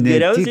velniai juos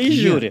geriausiai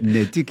žiūri.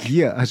 Ne tik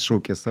jie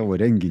atšaukė savo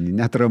renginį,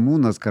 net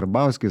Ramūnas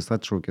Karbauskis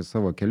atšaukė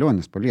savo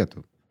kelionės po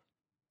Lietuvą.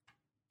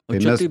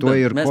 Tai mes tuo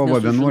ir kovo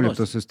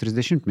 11-osios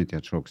 30-metį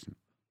atšauksim.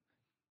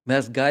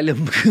 Mes galim,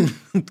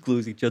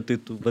 klausyk, čia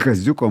tai tu...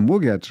 Kaziuko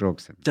mugę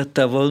atšauksim. Tai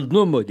tavo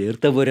nuomonė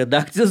ir tavo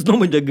redakcijos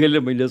nuomonė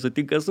galimai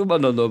nesutinka su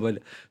mano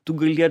nuomonė. Tu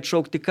gali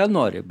atšaukti, ką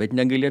nori, bet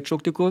negali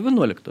atšaukti kovo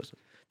 11-osios.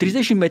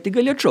 30 metį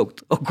gali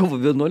atšaukti, o kovo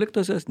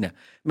 11-osios ne.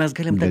 Mes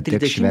galim tą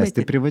 30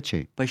 metį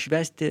privačiai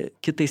pašvęsti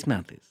kitais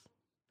metais.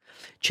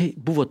 Čia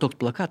buvo toks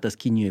plakatas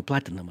Kinijoje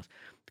platinamas,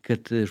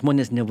 kad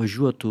žmonės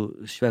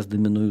nevažiuotų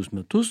švęsdami naujus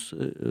metus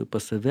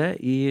pas save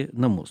į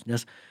namus,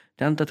 nes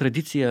ten ta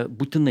tradicija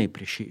būtinai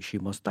prieš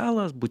šeimos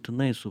stalas,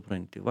 būtinai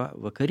supranti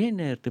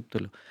vakarienė ir taip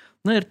toliau.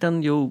 Na ir ten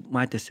jau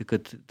matėsi,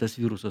 kad tas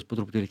virusas po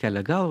truputėlį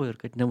kelia galvą ir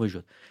kad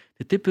nevažiuot.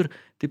 Tai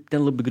taip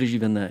ten labai graži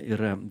viena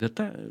yra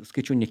vieta,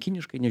 skaičiau ne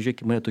kiniškai,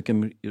 nežiūrėkime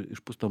tokiam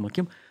išpūstom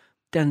akim,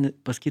 ten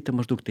pasakyta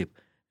maždaug taip,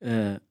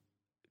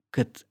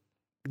 kad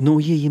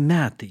naujieji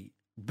metai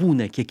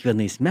būna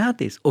kiekvienais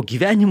metais, o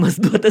gyvenimas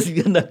duotas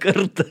vieną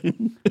kartą.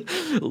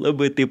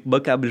 Labai taip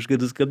makabriškai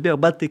nuskambėjo,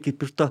 bet tai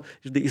kaip iš to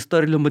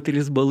istorinio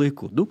materializmo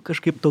laikų.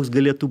 Kažkaip toks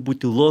galėtų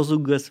būti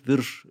lozungas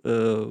virš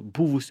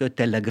buvusio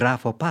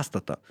telegrafo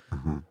pastato.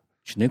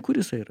 Žinai, kur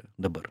jis yra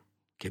dabar?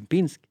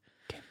 Kempinski.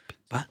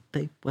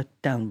 Taip,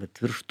 ten, bet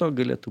virš to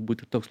galėtų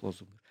būti toks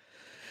lozungas.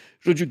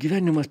 Žodžiu,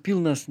 gyvenimas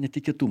pilnas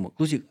netikėtumo.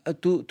 Klausyk,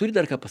 tu turi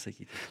dar ką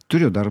pasakyti?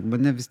 Turiu, dar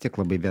mane vis tiek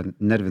labai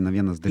nervina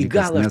vienas dalykas. Į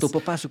galą aš tau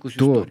papasakosiu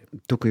istoriją.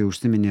 Tu kai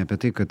užsiminė apie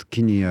tai, kad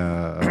Kinija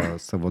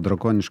savo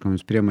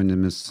drakoniškomis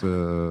priemonėmis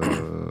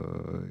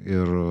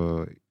ir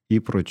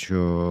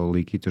įpročiu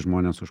laikyti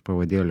žmonės už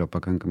pavadėlio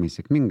pakankamai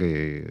sėkmingai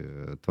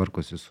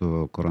tvarkosi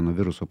su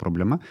koronaviruso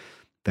problema,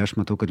 tai aš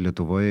matau, kad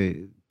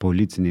Lietuvoje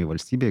policiniai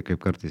valstybėje, kaip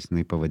kartais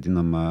jinai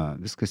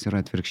pavadinama, viskas yra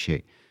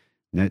atvirkščiai.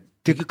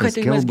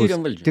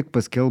 Tik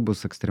paskelbus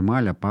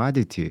ekstremalią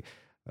padėtį,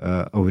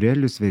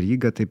 Aurelijus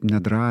Veryga taip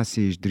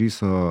nedrąsiai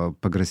išdrįso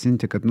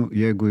pagrasinti, kad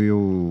jeigu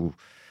jau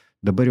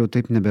Dabar jau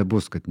taip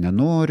nebebus, kad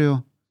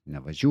nenoriu,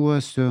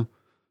 nevažiuosiu,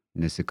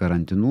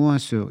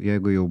 nesikarantinuosiu.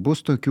 Jeigu jau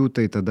bus tokių,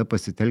 tai tada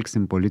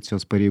pasitelksim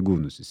policijos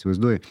pareigūnus.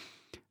 Įsivaizduoju,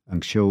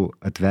 anksčiau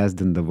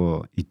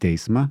atvesdindavo į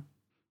teismą,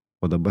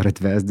 o dabar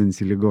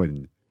atvesdins į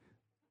ligoninę.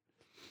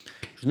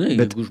 Žinai,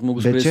 jeigu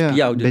žmogus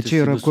pjaudyti bet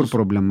čia yra kur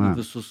problema.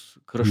 Visus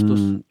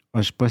kraštus.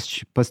 Aš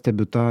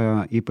pastebiu tą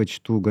ypač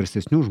tų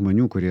garsesnių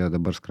žmonių, kurie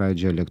dabar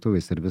skraidžia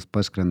lėktuvais ir vis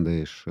paskrenda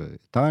iš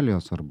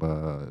Italijos arba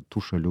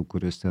tų šalių,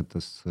 kuriuose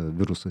tas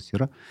virusas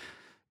yra.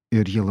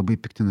 Ir jie labai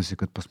piktinasi,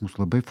 kad pas mus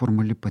labai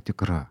formali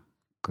patikra,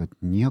 kad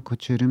nieko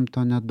čia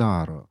rimto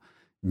nedaro,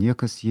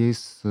 niekas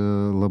jais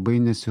labai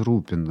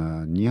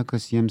nesirūpina,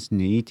 niekas jiems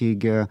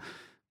neįteigia,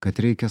 kad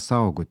reikia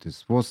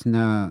saugotis.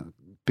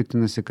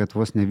 Piktinasi, kad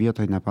vos ne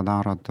vietoje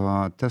nepadaro to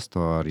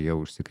testo, ar jie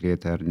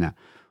užsikrėtė ar ne.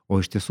 O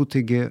iš tiesų,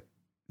 taigi,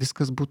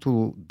 viskas būtų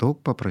daug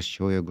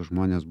paprasčiau, jeigu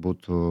žmonės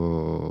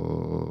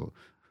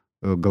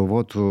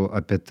galvotų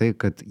apie tai,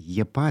 kad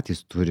jie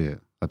patys turi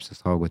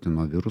apsisaugoti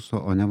nuo viruso,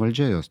 o ne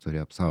valdžia jos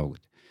turi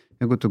apsaugoti.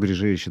 Jeigu tu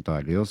grįžai iš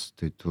Italijos,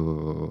 tai tu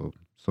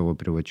savo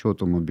privačiu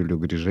automobiliu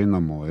grįžai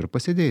namo ir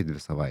pasėdėjai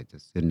 2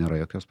 savaitės. Ir nėra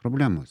jokios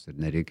problemos,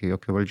 ir nereikia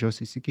jokio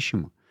valdžios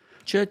įsikišimo.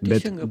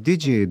 Bet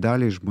didžiai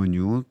daliai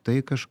žmonių tai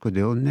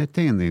kažkodėl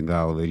neteina į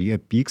galvą ir jie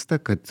pyksta,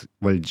 kad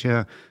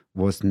valdžia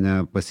vos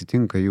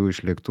nepasitinka jų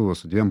iš lėktuvo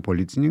su 2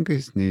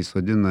 policininkais,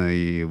 neįsodina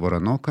į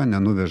Voranoką,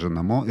 nenuveža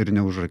namo ir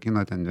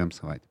neužrakina ten 2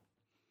 savaitę.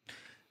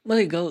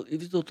 Manai, gal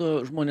vis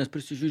dėlto žmonės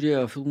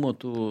prisižiūrėjo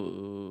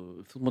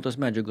filmuotos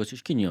medžiagos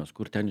iš Kinijos,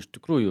 kur ten iš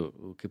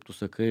tikrųjų, kaip tu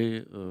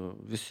sakai,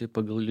 visi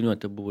pagal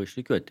liniuotę buvo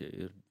išrikiuoti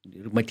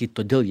ir matyt,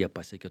 todėl jie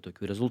pasiekė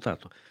tokių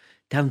rezultatų.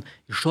 Ten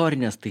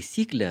išorinės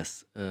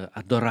taisyklės,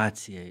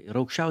 adoracija yra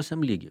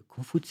aukščiausiam lygiai.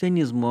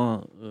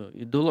 Konfucianizmo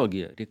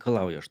ideologija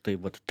reikalauja štai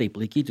taip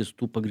laikytis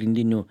tų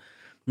pagrindinių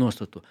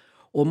nuostatų.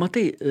 O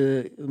matai,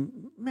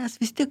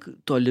 mes vis tiek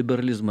to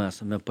liberalizmą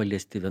esame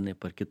paliesti vienaip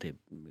ar kitaip.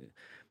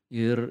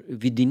 Ir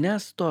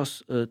vidinės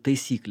tos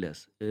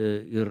taisyklės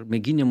ir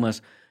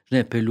mėginimas,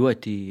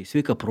 apeliuoti į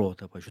sveiką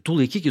protą. Pavyzdžiui, tu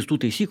laikykis tų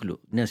taisyklių,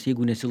 nes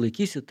jeigu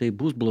nesilaikysi, tai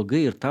bus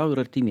blogai ir tau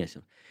ir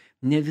artimiesiems.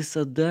 Ne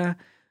visada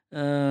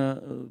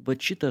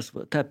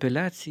ta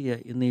apeliacija,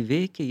 jinai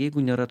veikia,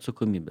 jeigu nėra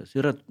atsakomybės.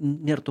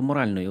 Nėra to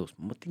moralinio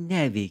jausmo. Tai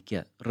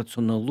neveikia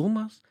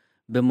racionalumas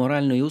be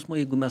moralinio jausmo,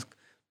 jeigu mes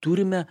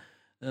turime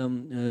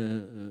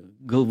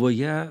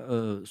galvoje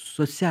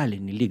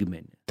socialinį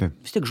lygmenį. Taip.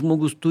 Vis tiek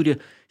žmogus turi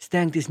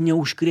stengtis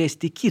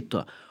neužkrėsti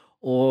kito.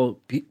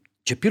 O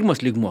čia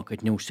pirmas lygmuo,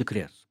 kad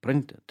neužsikrės.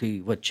 Tai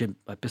va čia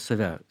apie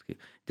save.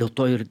 Dėl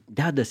to ir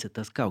dedasi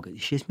tas kaukė.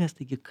 Iš esmės,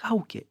 taigi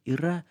kaukė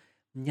yra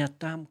ne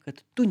tam, kad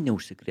tu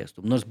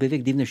neužsikrėstum. Nors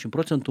beveik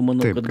 90%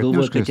 manau, Taip, kad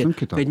galvoja,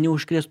 kad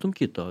neužkrėstum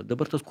kito.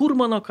 Dabar tas, kur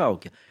mano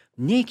kaukė?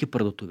 Neik į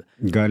parduotuvę.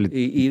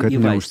 Kad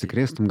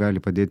neužsikrėstum,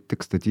 gali padėti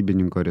tik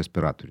statybininko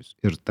respiratorius.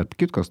 Ir tarp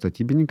kitko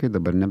statybininkai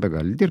dabar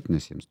nebegali dirbti,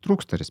 nes jiems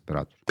trūksta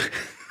respiratorių.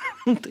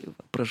 Tai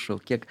va, prašau,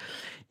 kiek...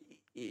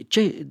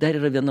 Čia dar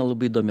yra viena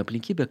labai įdomi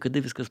aplinkybė,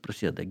 kada viskas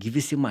prasideda.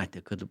 Visi matė,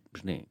 kad,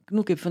 žinai,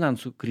 kaip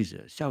finansų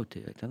krizė,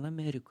 siautėja ten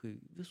Amerikoje,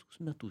 visus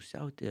metus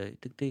siautėja,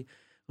 tik tai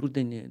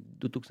rudenį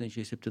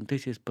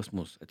 2007 pas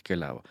mus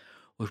atkeliavo.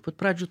 O iš pat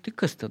pradžių, tai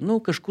kas ten?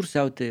 Kažkur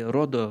siautėja,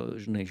 rodo,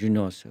 žinai,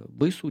 žiniose.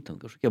 Baisų ten,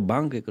 kažkokie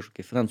bankai,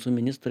 kažkokie finansų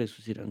ministrai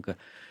susirenka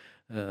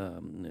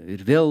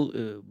ir vėl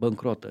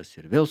bankrotas,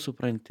 ir vėl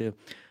supranti,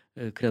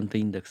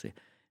 krenta indeksai.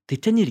 Tai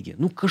ten irgi,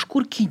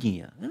 kažkur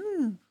Kinija,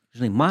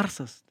 žinai,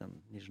 Marsas, ten,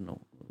 nežinau,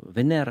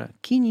 Venera,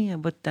 Kinija,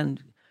 bet ten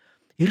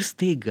ir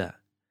staiga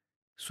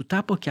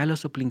sutapo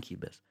kelios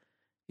aplinkybės.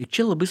 Ir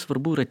čia labai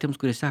svarbu yra tiems,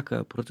 kurie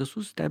seka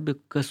procesus, stebi,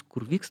 kas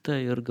kur vyksta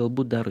ir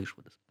galbūt daro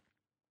išvadas.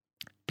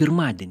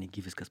 Pirmadienį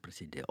viskas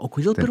prasidėjo. O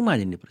kodėl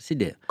pirmadienį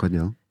prasidėjo?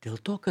 Kodėl? Dėl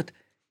to, kad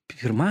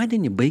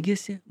pirmadienį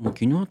baigėsi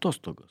mokinių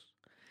atostogos.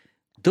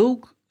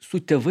 Daug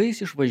su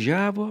tėvais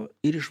išvažiavo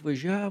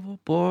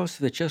po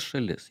svečias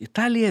šalis.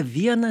 Italija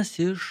vienas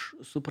iš,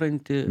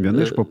 supranti,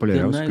 viena iš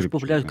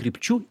populiariausių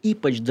krypčių,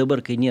 ypač dabar,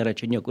 kai nėra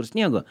čia niekur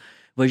sniego,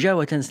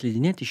 važiavo ten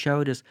slidinėti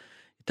šiaurės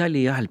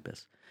Italijai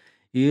Alpes.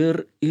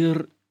 Ir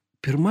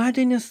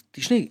pirmadienis,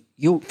 tai žinai,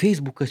 jau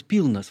Facebookas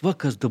pilnas,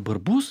 kas dabar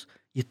bus,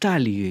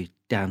 Italijoje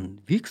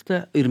ten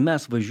vyksta ir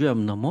mes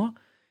važiuojam namo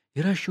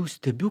ir aš jau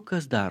stebiu,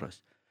 kas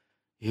daros.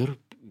 Ir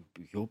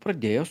jau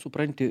pradėjo,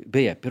 supranti,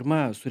 beje,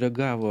 pirma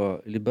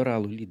sureagavo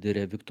liberalų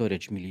lyderė Viktorija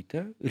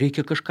Čmilytė,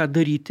 reikia kažką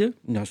daryti,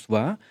 nes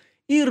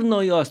ir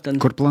nuo jos ten...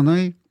 Kur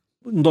planai?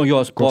 Nuo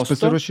jos posto. Koks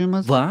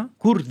pasiruošimas?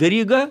 Kur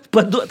Veryga,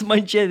 paduot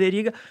man čia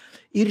Verygą.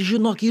 Ir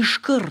žinok, iš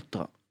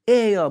karto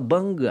ėjo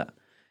banga.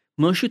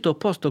 Nuo šito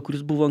posto,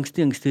 kuris buvo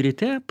anksti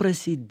ryte,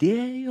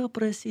 prasidėjo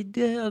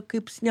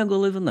kaip sniego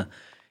lavina.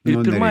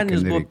 Ir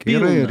pirmadienis buvo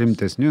pilnas. Yra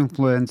rimtesnių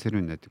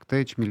influencerių, ne tik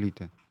tai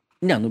Čmilytė.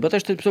 Ne, bet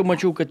aš taip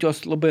mačiau, kad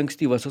jos labai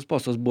ankstyvas tas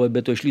postas buvo,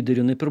 bet to iš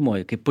lyderių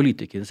pirmoji, kaip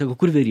politikė. Sako,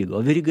 kur Veryga?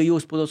 O Veryga jau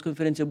spaudos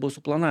konferenciją buvo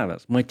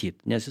suplanavęs, matyt,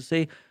 nes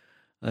jisai,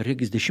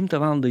 regis 10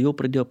 valandą jau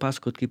pradėjo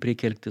pasakoti, kaip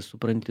reikia elgtis,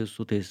 supranti,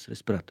 su tais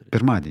respiratoriais.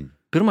 Pirmadienį.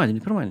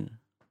 Pirmadienį.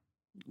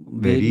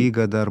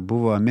 Veryga dar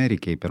buvo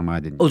Amerikai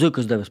pirmadienį. O tai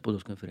kas davė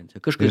spaudos konferenciją?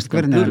 Ir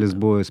Skvernelis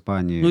buvo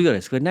Ispanijoje. Nu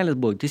gerai, Skvernelis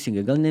buvo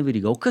teisingai, gal ne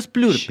Veryga. O kas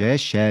pliurpia?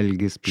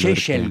 Šešelgis.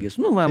 Šešelgis.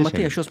 Nu va,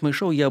 matai, aš jos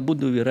maišau, jie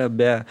abudu yra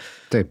be...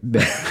 Taip,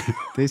 be.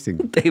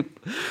 Teisingai. Taip,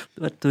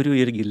 va, turiu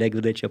irgi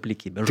lengvą čia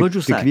aplikybę.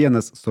 Žodžiu, tik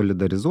vienas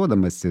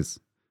solidarizuodamasis,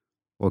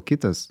 o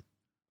kitas...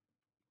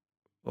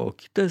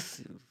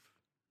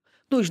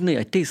 Nu, žinai,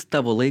 ateis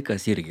tavo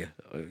laikas irgi.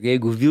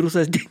 Jeigu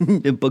virusas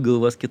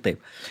pagalvos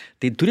kitaip.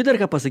 Tai turi dar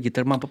ką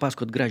pasakyti, ar man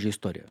papasakot gražią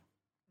istoriją?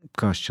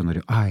 Ką aš čia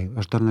noriu?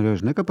 Aš dar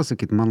norėjau, žinai, ką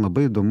pasakyti. Man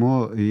labai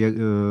įdomu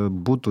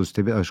būtų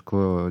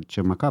aišku,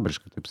 čia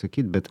makabriškai taip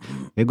sakyti, bet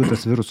jeigu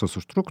tas virusas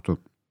užtruktų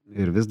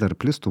ir vis dar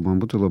plistų,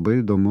 man būtų labai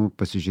įdomu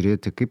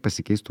pasižiūrėti, kaip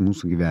pasikeistų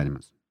mūsų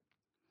gyvenimas.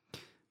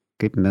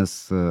 Kaip mes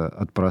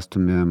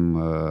atprastumėm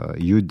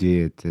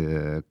judėti,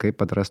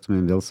 kaip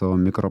atrastumėm vėl savo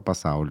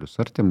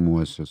mikropasaulius,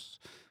 artimuosius.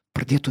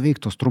 Pradėtų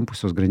veikti tos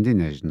trumpusios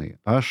grandinės, žinai.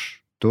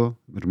 Aš, tu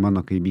ir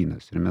mano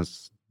kaimynas. Ir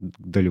mes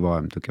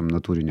dalyvaujam tokiam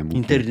natūriniam ūkiui.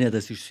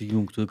 Internetas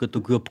išsijungtų, kad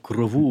tokių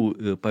apkrovų,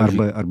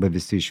 pavyzdžiui... Arba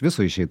visi iš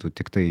viso išeitų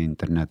tik tai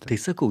internetą. Tai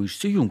sakau,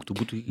 išsijungtų,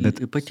 būtų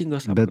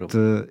ypatingos apkrovos.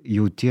 Bet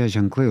jau tie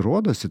ženklai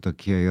rodosi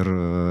tokie ir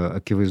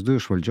akivaizdu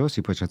iš valdžios,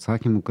 ypač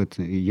atsakymų, kad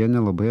jie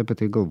nelabai apie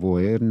tai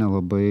galvoja ir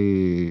nelabai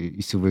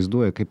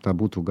įsivaizduoja, kaip tą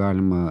būtų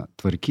galima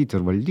tvarkyti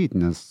ir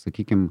valdyti, nes,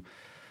 sakykime,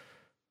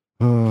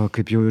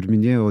 kaip jau ir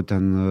minėjau,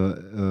 ten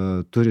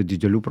turi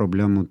didelių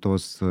problemų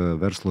tos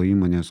verslo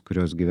įmonės,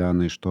 kurios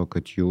gyvena iš to,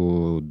 kad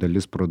jų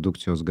dalis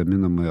produkcijos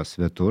gaminama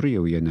svetur,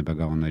 jau jie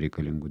nebegauna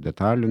reikalingų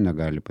detalių,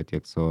 negali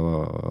patiekti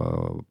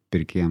savo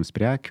pirkėjams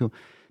prekių,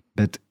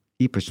 bet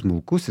ypač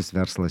smulkusis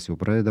verslas jau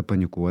pradeda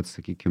panikuoti,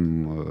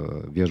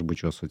 sakykime,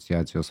 viešbučio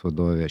asociacijos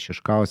vadovė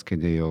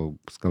Šiškauskienė jau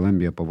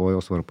skalambija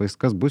pavojaus varpais,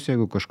 kas bus,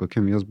 jeigu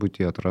kažkokiam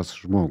viešbutyje atras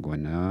žmogų,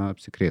 ne,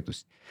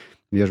 apsikrėtus.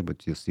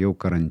 Viešbutis jau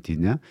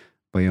karantine,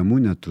 pajamų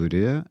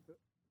neturi,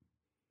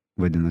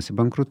 vadinasi,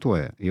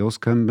 bankrutuoja. Jau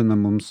skambina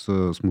mums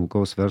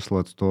smulkaus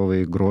verslo atstovai,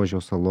 grožio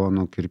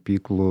salonų,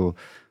 kirpyklų,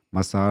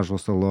 masažo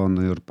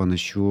salonų ir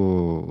panašių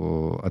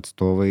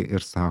atstovai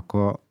ir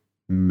sako,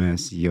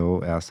 mes jau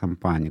esam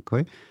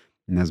panikoj,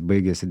 nes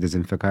baigėsi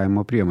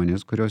dezinfekavimo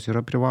priemonės, kurios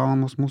yra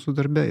privalomos mūsų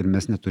darbe ir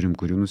mes neturim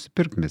kur jų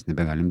nusipirkti, mes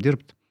nebegalim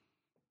dirbti.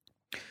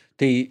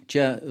 Tai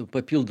čia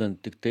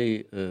papildant tik tai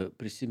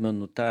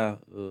prisimenu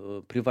tą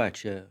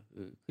privačią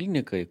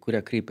kliniką, į kurią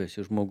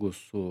kreipėsi žmogus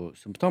su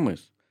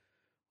simptomais,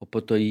 o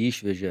po to jį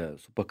išvežė,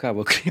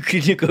 supakavo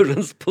kliniką,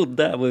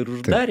 užanspaudavo ir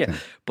uždarė,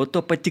 po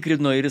to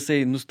patikrino ir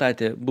jisai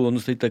buvo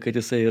nustatyta,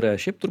 kad jisai yra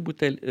šiaip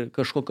turbūt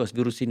kažkokios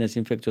virusinės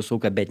infekcijos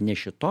auka, bet ne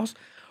šitos,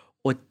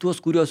 o tuos,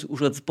 kurios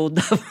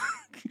užanspaudavo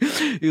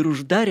ir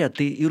uždarė,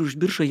 tai ir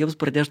užbiršo jiems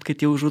pradėšt, kad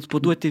jie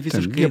užanspauduoti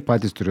visiškai. Jie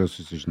patys turėjo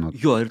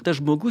susižinoti. Jo, ir tas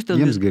žmogus ten...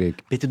 Jiems gerai.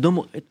 Bet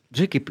įdomu,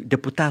 žinai, kaip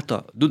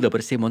deputato,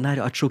 dabar Seimo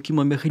nario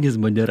atšaukimo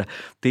mechanizmo nėra.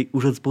 Tai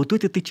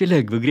užanspauduoti, tai čia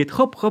lengva. Greit,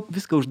 hop,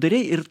 viską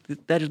uždarei ir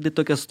dar žinai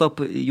tokią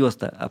stop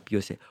juostą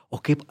apjuosė.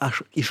 O kaip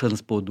aš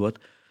išanspauduot?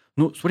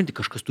 Nu, supranti,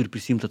 kažkas turi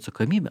prisimti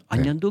atsakomybę, a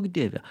nedaug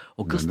dievė.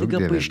 O gal staiga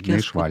paaiškės...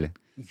 Neišvalė.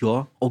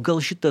 Jo, o gal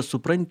šitas,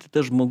 supranti,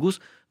 tas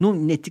žmogus, nu,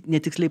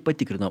 netiksliai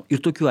patikrinau.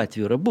 Ir tokių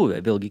atvejų yra buvę,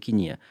 vėlgi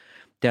Kinija.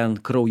 Ten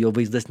kraujo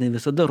vaizdas ne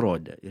visada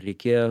rodė. Ir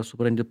reikėjo,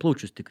 supranti,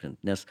 plaučius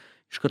tikrinti, nes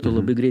iš karto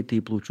labai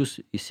greitai į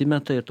plaučius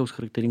įsimeta ir toks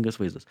charakteringas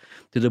vaizdas.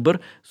 Tai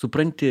dabar,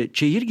 supranti,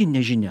 čia irgi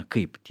nežinia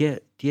kaip. Tie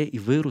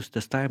įvairūs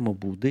testavimo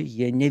būdai,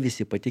 jie ne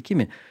visi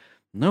patikimi.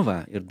 Na va,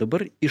 ir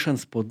dabar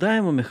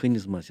išanspaudavimo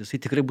mechanizmas, jisai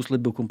tikrai bus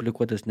labiau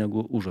komplikuotas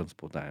negu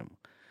užanspaudavimo.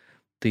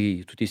 Tai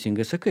tu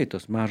teisingai sakai,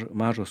 tos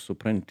mažos,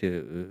 supranti,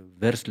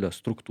 verslios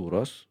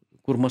struktūros,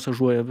 kur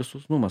masažuoja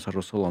visus,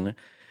 masažo salonai,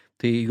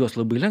 tai juos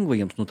labai lengva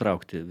jiems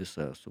nutraukti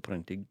visą,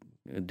 supranti,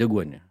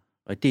 deguonį.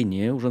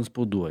 Ateini,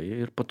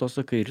 užanspauduoji ir po to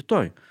sakai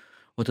rytoj,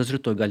 o tas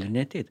rytoj gali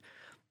neateiti.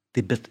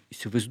 Tai bet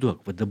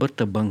įsivaizduok, va dabar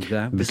ta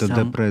banga visam... Bet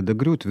tada pradeda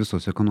griūti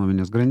visos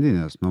ekonominės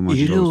grandinės, nuo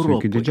mažiausių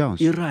iki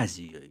didžiausių. Ir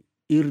Azijoje.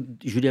 Ir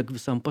žiūrėk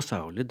visam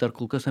pasaulyje, dar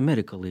kol kas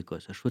Amerika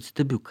laikosi. Aš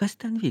stebiu, kas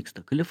ten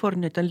vyksta.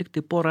 Kalifornija ten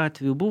liktai porą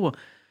atvejų buvo,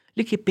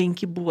 likai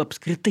 5 buvo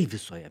apskritai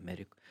visoje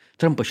Amerikoje.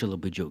 Trumpas čia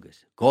labai džiaugiasi.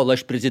 Kol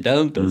aš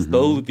prezidentas,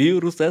 tol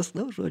virusas,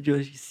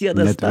 žodžiu,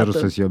 sienas stato. Net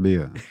virusas jo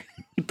bijo.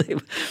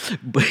 Taip,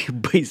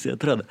 baisiai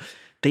atrodo.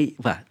 Tai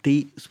va, tai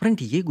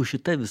supranti, jeigu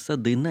šita visa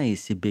daina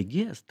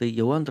įsibėgės, tai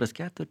jau antras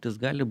ketvirtis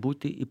gali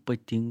būti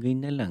ypatingai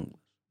nelengvas.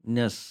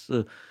 Nes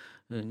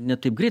ne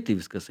taip greitai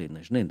viskas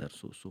eina, žinai, dar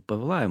su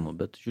pavėlavimu,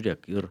 bet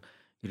žiūrėk,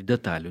 ir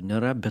detalių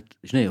nėra, bet,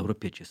 žinai,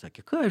 europiečiai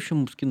sakė, ką iš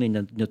mums kinai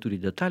neturi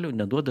detalių,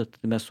 neduodat,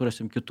 mes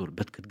surasim kitur,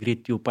 bet kad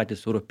greit jau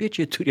patys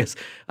europiečiai turės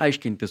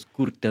aiškintis,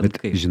 kur ten bet,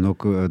 kaip.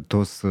 Žinok,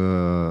 tos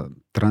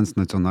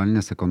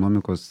transnacionalinės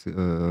ekonomikos,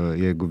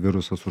 jeigu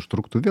virusas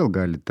užtruktų, vėl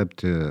gali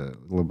tapti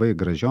labai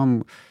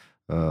gražiom,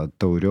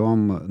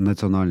 tauriom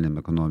nacionaliniam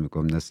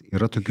ekonomikom, nes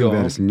yra tokių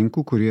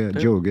verslininkų, kurie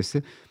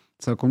džiaugiasi.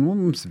 Sako,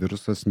 mums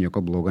virusas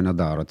nieko blogo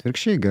nedaro.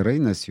 Atvirkščiai gerai,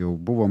 nes jau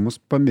buvo mus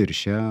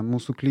pamiršę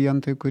mūsų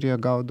klientai, kurie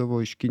gaudavo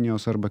iš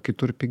Kinijos arba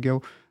kitur pigiau.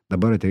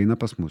 Dabar ateina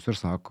pas mus ir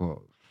sako,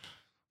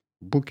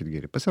 būkit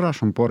geri,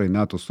 pasirašom porai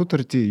metų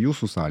sutartį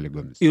jūsų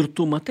sąlygomis. Ir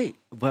tu matai,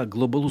 va,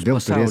 globalus Vėl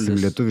pasaulis.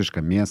 turėsim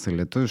lietuvišką mėsą,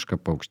 lietuvišką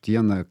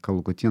paukštieną,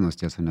 kalkutienos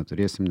tiesa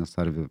neturėsim, nes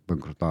Arvi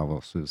bankrutavo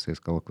su visais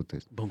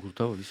kalkutais.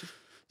 Bankrutavo visi?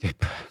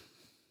 Taip.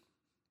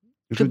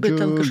 Bet ten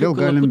Žodžiu, kažkaip vėl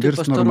galim kalakutai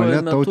virsti pastaruoju normalią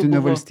metu tautinę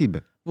buvo-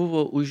 valstybę.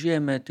 Buvo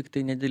užėmę tik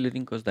tai nedėlį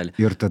rinkos dalį.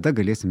 Ir tada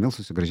galėsim vėl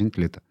susigražinti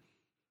litą.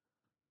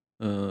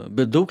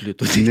 Bet daug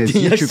litų. Nes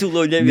jį Aš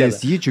siūlau ne vieną. Nes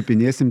jį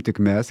čiupinėsim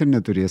tik mes ir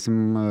neturėsim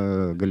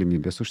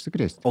galimybės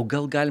užsikrėsti. O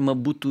gal galima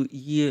būtų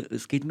jį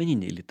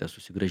skaitmeninį litą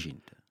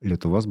susigražinti?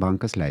 Lietuvos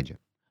bankas leidžia.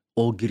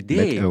 O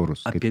girdėjai Bet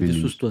eurus apie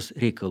skaitmeninius. visus tuos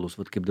reikalus,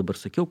 vat kaip dabar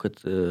sakiau, kad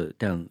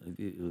ten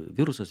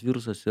virusas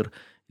ir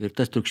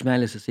tas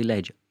triukšmelis jisai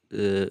leidžia.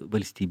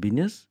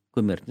 Valstybinis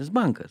komercinis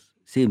bankas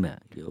Seime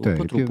jau Taip,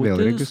 po vėl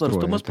truputį registruoja,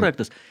 svarstomas taip.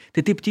 projektas.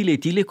 Tai taip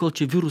tyliai, kol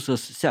čia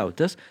virusas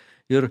siautės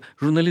ir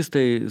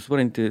žurnalistai,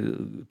 svaranti,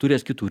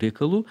 turės kitų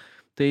reikalų,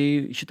 tai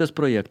šitas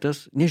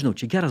projektas, nežinau,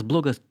 čia geras,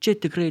 blogas, čia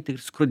tikrai tai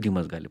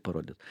skrodimas gali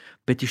parodyti.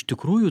 Bet iš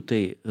tikrųjų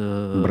tai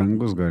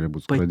Brangus gali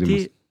būti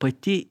skrodimas.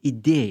 pati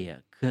idėja,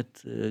 kad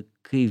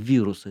kai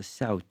virusas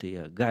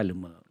siautėja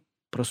galima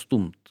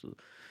prastumti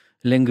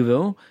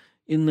lengviau,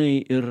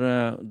 jinai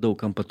yra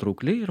daugam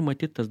patraukli ir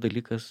matyt tas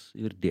dalykas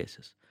ir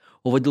dėsis.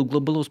 O va dėl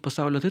globalaus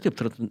pasaulio, tai taip,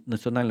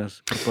 nacionalinės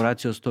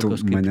korporacijos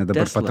tokios kaip Mane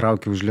dabar Tesla.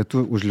 patraukia už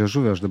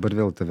liežuvį, aš dabar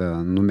vėl tave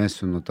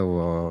numesiu nuo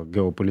tavo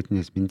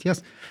geopolitinės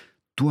minties.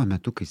 Tuo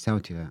metu, kai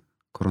siautė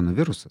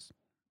koronavirusas,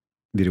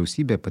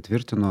 vyriausybė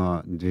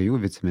patvirtino 2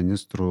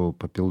 viceministrų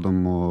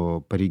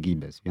papildomų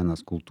pareigybės.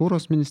 Vienas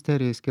kultūros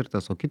ministerijai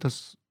skirtas, o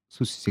kitas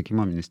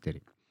susisiekimo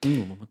ministerijai.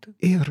 Matai.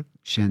 Ir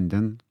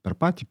šiandien per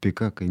patį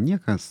piką, kai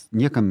niekas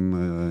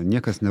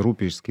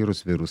nerūpi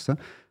išskyrus virusą,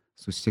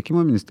 susisiekimo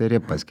ministerija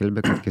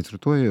paskelbė, kad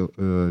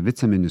 4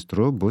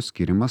 viceministru bus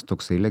skiriamas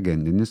toksai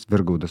legendinis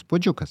Virgaudas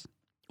Puodžiukas,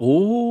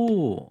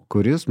 O,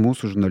 kuris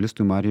mūsų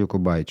žurnalistui Marijui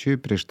Kubaičiui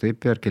prieš tai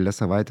per kelias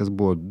savaitės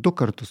buvo 2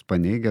 kartus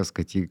paneigęs,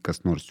 kad jį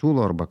kas nors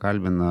siūlo arba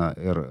kalbina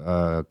ir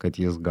kad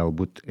jis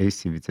galbūt eis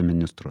į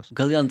viceministrus.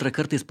 gal jie antrą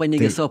kartą jis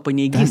paneigė Tai savo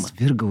paneigimą. Tas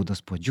Virgaudas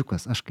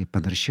Puodžiukas, aš kaip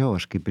panaršiau,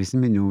 aš kaip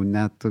prisiminiau,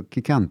 net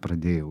kikent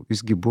pradėjau.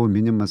 Jisgi buvo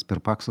minimas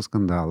per Pakso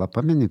skandalą,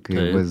 pameni, kai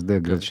Taip,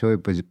 VSD greičioj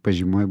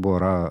pažymoj buvo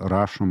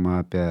rašoma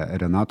apie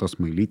Renatos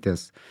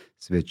Mailytės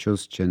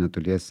svečius čia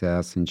netoliese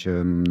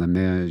esančiam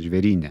name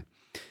Žvėryne.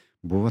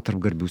 Buvo tarp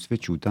garbių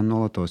svečių ten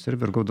nuolatos ir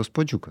Virgaudas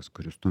Puodžiukas,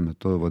 kuris tuo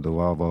metu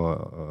vadovavo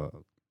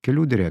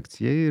kelių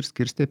direkcijai ir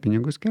skirstė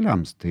pinigus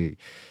keliams. Tai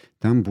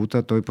ten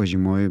būta toj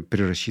pažymoj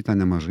prirašyta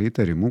nemažai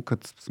įtarimų,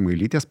 kad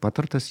Smailytės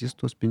patartas jis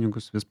tuos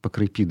pinigus vis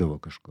pakraipydavo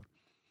kažkur,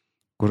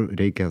 kur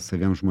reikia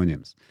saviems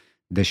žmonėms.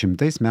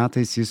 10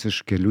 metais jis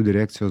iš kelių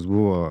direkcijos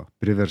buvo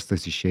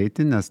priverstas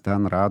išeiti, nes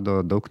ten rado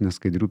daug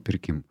neskaidrių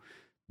pirkimų.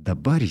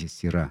 Dabar jis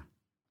yra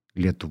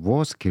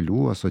Lietuvos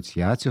kelių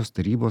asociacijos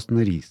tarybos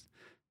narys.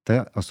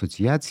 Ta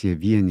asociacija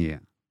vienyje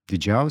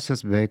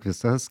didžiausias beveik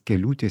visas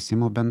kelių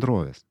tiesimo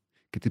bendrovės.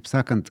 Kitaip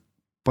sakant,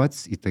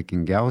 pats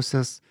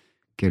įtakingiausias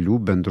kelių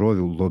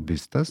bendrovių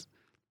lobistas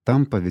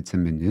tampa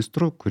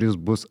viceministru, kuris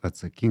bus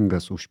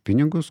atsakingas už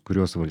pinigus,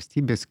 kuriuos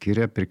valstybė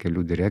skiria per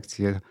kelių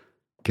direkciją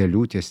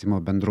kelių tiesimo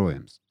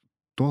bendrovėms.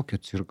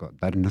 Tokio cirko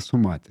dar nesu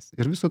matęs.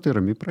 Ir viso tai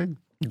ramiai praeina.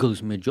 Gal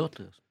jis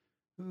medžiotojas?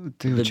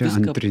 Tai jau Bet čia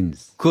viską-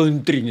 antrinis.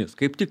 Kontrinis,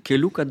 kaip tik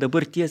keliuką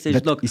dabar tiesiai,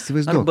 Bet žinok,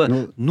 įsivaizduok, arba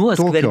nuo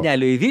tokio-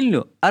 Skvernelio į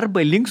Vilnių,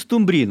 arba link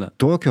Stumbryno.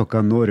 Tokio,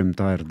 ką norim,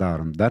 tą ir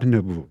darom. Dar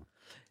nebuvo.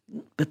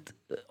 Bet,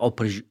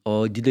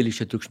 o didelis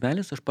čia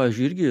triukšmelis, aš,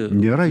 pavyzdžiui, irgi...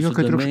 Nėra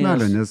jokio susidomėjęs-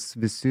 triukšmelio, nes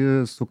visi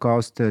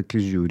sukaustę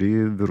akis žiūri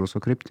į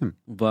viruso kryptim.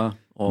 Va,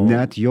 o...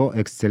 Net jo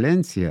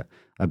ekscelencija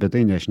apie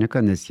tai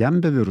nešneka, nes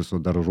jam be viruso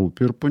dar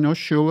rūpi ir punios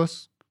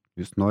šilas.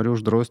 Jis nori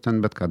uždrausti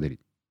ten bet ką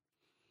daryti.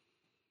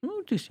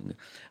 Nu, teisingai.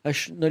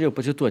 Aš norėjau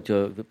pacituoti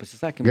jo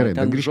pasisakymą. Gerai,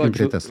 ten bet grįžkim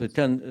prie Teslos.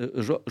 ten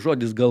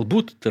žodis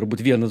galbūt,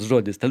 turbūt vienas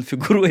žodis, ten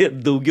figūruoja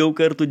daugiau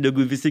kartų,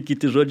 negu visi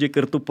kiti žodžiai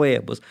kartu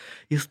paėmus.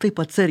 Jis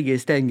taip atsargiai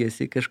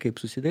stengiasi kažkaip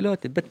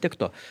susidėlioti, bet tiek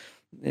to.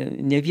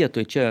 Ne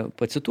vietoj čia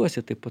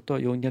pacituosi, tai po to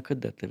jau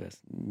niekada tavęs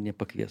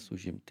nepakvies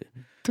užimti.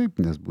 Taip,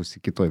 nes bus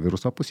kitoj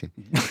viruso pusėje.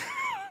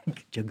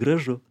 Čia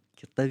gražu,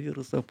 kita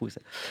viruso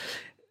pusė.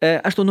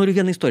 Aš tau noriu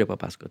vieną istoriją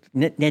papasakoti.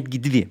 Netgi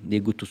 2,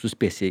 jeigu tu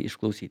suspėsi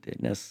išklausyti.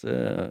 Nes,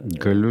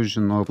 Galiu,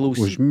 žinok,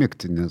 klausyk.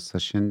 užmigti, nes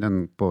aš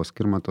šiandien po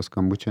Skirmanto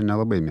skambučio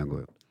nelabai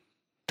mėgoju.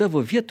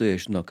 tavo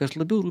vietoje, žinok, aš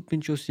labiau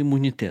rūpinčiausi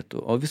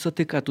imunitetu. O visą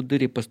tai, ką tu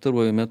darai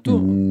pastaruoju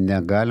metu...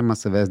 Negalima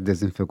savęs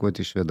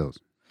dezinfekuoti iš vidaus.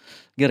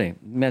 Gerai,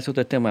 mes jau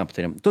tą temą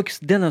aptarėm. Tokis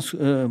Denas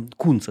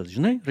Kunsas,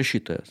 žinai,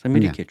 rašytojas,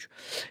 amerikiečių.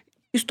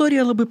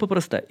 Istorija labai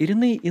paprasta ir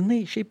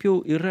jinai šiaip jau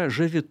yra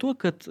žavi tuo,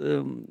 kad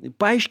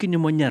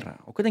paaiškinimo nėra.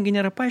 O kadangi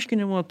nėra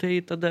paaiškinimo, tai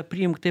tada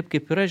priimk taip,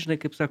 kaip yra, žinai,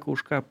 kaip sako,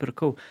 už ką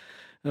pirkau,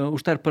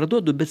 už tą ir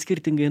parduodu, bet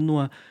skirtingai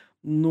nuo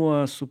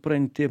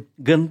supranti,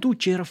 gandų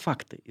čia yra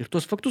faktai. Ir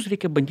tuos faktus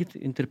reikia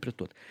bandyti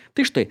interpretuoti.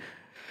 Tai štai,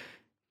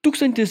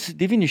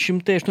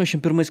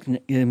 1981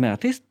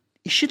 metais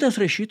šitas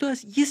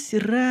rašytojas, jis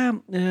yra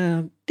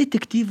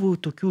detektyvų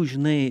tokių,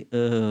 žinai,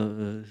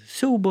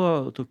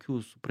 siaubo, tokių,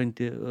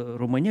 supranti,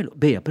 romanėlių.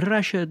 Beje,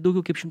 prirašė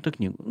daugiau kaip 100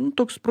 knygų. Nu,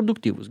 toks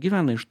produktyvus,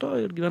 gyvena iš to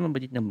ir gyvena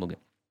matyti neblogai.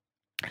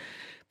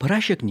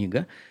 Parašė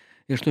knygą,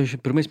 ir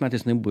 81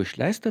 metais jinai buvo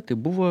išleista, tai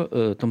buvo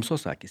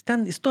Tamsos akys.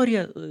 Ten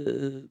istorija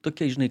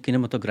tokia, žinai,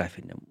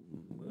 kinematografinė.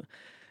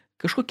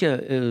 Kažkokia,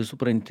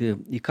 supranti,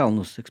 į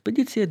kalnus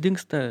ekspedicija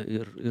dingsta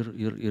ir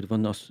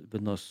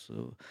vienos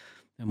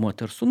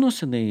moters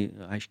sūnus, jinai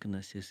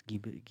aiškinasi, jis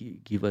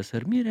gyvas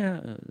ar mirė,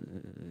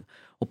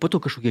 o po to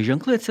kažkokie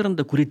ženklai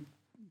atsiranda, kuri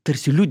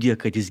tarsi liudija,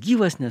 kad jis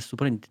gyvas, nes,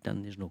 supranti, ten,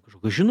 nežinau,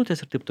 kažkokios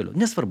žinutės ir taip toliau.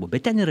 Nesvarbu,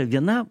 bet ten yra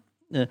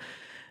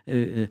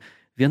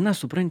viena,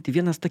 supranti,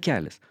 vienas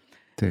takelis.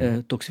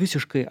 Toks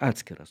visiškai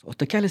atskiras. O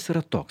takelis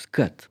yra toks,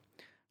 kad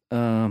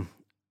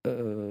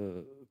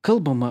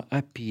kalbama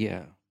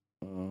apie,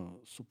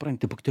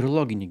 supranti,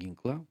 bakteriologinį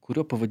ginklą,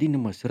 kurio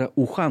pavadinimas yra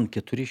Wuhan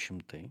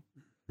 400.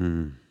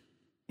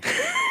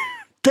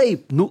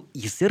 Taip,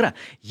 jis yra.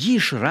 Jį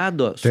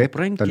išrado,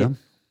 supranti. Toliau.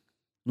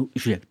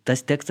 Žiūrėk,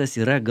 tas tekstas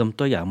yra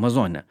gamtoje,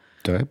 Amazone.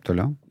 Taip,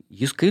 toliau.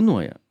 Jis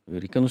kainuoja.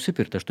 Reikia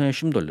nusipirkti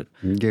 $80.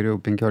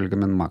 Geriau 15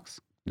 min max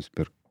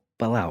nusipirk.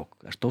 Palauk,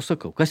 aš tau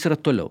sakau, kas yra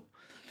toliau?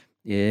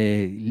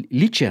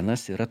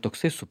 Ličenas yra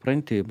toksai,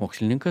 supranti,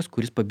 mokslininkas,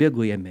 kuris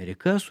pabėgo į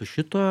Ameriką su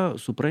šito,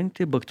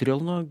 supranti,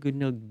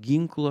 bakteriologinio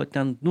ginklo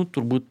ten,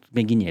 turbūt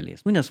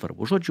mėginėliais.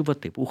 Nesvarbu, žodžiu, va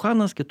taip,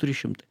 Wuhanas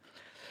 400.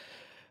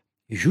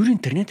 Žiūriu,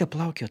 internete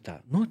plaukia tą.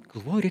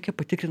 Galvoju, reikia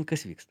patikrinti,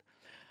 kas vyksta.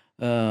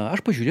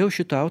 Aš pažiūrėjau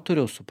šito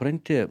autoriaus,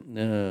 supranti,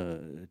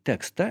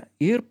 tekstą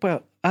ir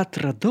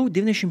atradau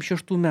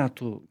 96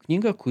 metų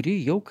knygą, kuri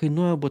jau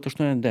kainuoja buvo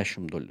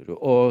 $80,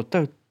 o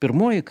ta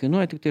pirmoji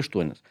kainuoja tik tai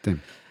 8. Taip.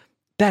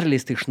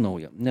 Perleista iš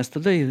naujo, nes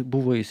tada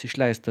buvo jis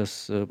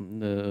išleistas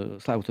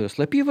autoriaus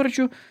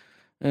slapyvardžiu,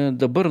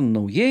 dabar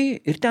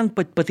naujai ir ten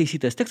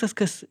pataisytas tekstas,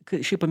 kas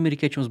šiaip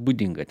amerikiečiams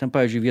būdinga. Ten,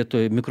 pavyzdžiui,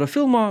 vietoje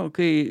mikrofilmo,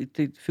 kai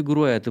tai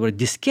figūruoja, tai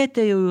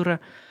disketė jau yra.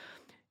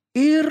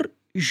 Ir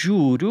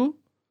žiūriu,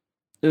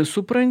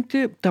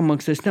 supranti, tam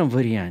ankstesniam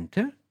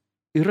variante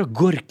yra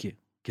Gorki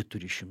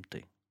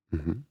 400.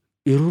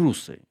 Ir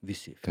rusai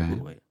visi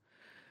figūruoja.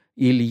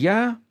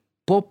 Ilja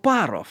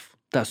Poparov,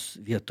 tas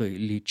vietoj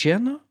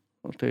Ličeno,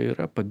 tai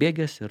yra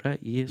pabėgęs yra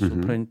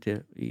supranti,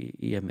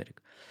 į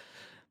Ameriką.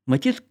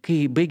 Matyt,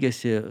 kai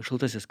baigėsi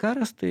šaltasis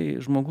karas, tai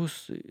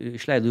žmogus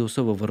išleido jau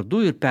savo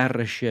vardu ir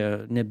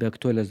perrašė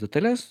nebeaktualias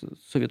detalės,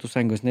 Sovietų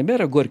Sąjungos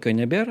nebėra, Gorkio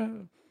nebėra,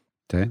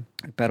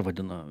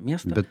 pervadino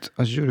miestą. Bet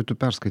aš žiūriu, tu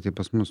perskaitai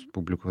pas mus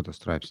publikuotą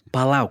straipsnį.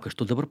 Palauk, aš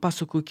tu dabar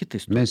pasakoju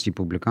kitais. Mes jį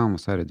publikavom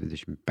vasario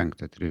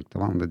 25, 13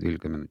 val.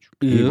 12 minučių.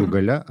 Jeigu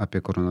gale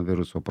apie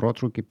koronaviruso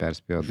protrūkį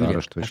perspėjo dar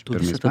 81 metais. Aš tu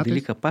visą tą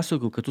dalyką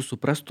pasakoju, kad tu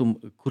suprastum,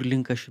 kur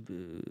link aš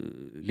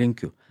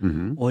lenkiu.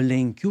 O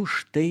lenkiu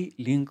štai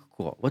link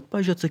ko. Vat,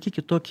 pavyzdžiui,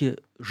 atsakykit tokį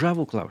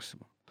žavų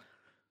klausimą.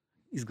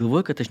 Jis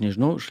galvoja, kad aš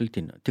nežinau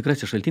šaltinio.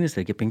 Tikrasis šaltinis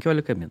reikia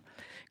 15 min.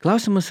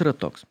 Klausimas yra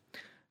toks.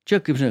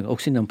 Čia, kaip žinai,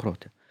 auksiniam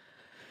protė.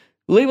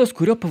 Laivas,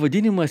 kurio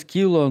pavadinimas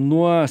kilo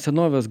nuo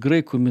senovės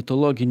graikų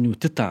mitologinių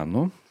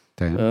titanų,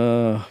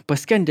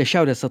 paskendė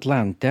Šiaurės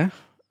Atlante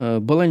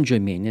balandžio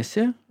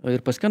mėnesį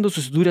ir paskendo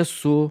susidūrė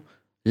su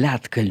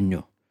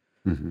ledkalniu.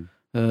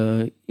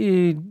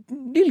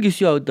 Ilgis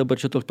jo dabar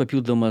čia toks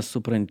papildomas,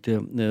 supranti,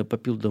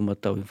 papildoma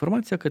tau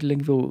informacija, kad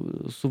lengviau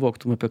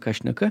suvoktum apie ką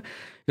šneka,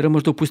 yra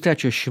maždaug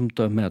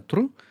 100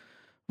 metrų.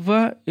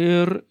 Va,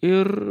 ir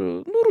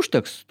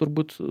užteks,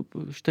 turbūt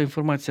šitą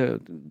informaciją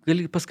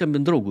gali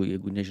paskambinti draugui,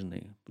 jeigu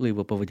nežinai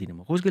laivo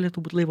pavadinimą. Koks galėtų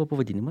būti laivo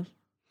pavadinimas?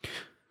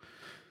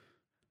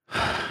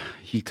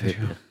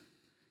 Įtariu.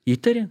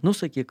 Įtari?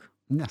 Sakyk.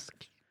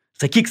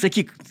 Nesakyk.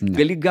 Sakyk. Ne.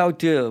 Gali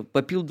gauti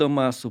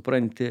papildomą,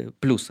 supranti,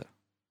 pliusą.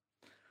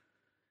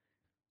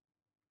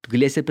 Tu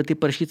galėsi apie tai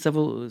parašyti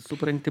savo,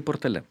 supranti,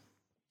 portale.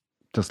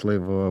 Tas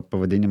laivo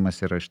pavadinimas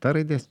yra iš ta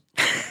raidės?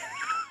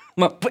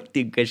 Man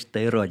patinka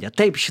šitą ironija.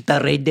 Taip, šita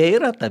raidė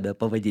yra tame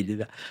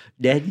pavadinime.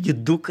 Netgi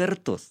 2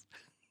 kartus.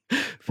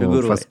 O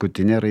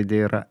paskutinė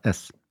raidė yra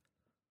S.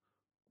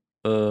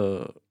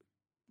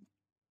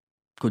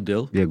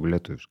 Kodėl? Jeigu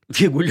lietuviškai.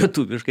 Jeigu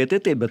lietuviškai, tai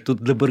taip, bet tu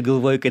dabar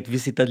galvoji, kad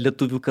visi tą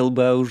lietuvių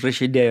kalbą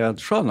užrašinėjo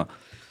ant šono.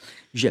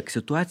 Žiūrėk,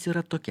 situacija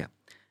yra tokia.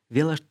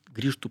 Vėl aš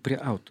grįžtu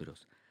prie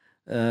autorius.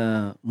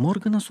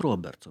 Morganas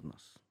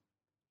Robertsonas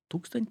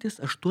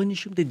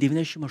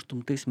 1898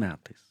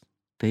 metais.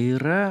 Tai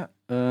yra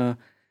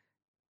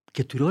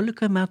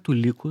 14 metų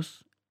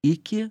likus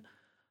iki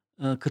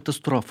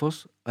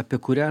katastrofos,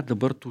 apie kurią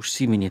dabar tu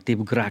užsiminė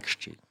taip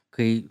grakščiai,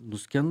 kai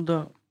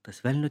nuskendo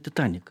tas velnio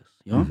Titanikas,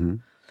 jo?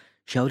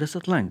 Šiaurės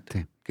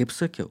Atlante, kaip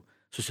sakiau,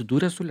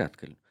 susidūrė su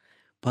ledkalniu.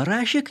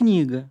 Parašė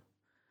knygą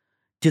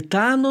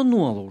Titano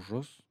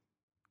nuolaužos,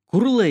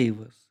 kur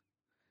laivas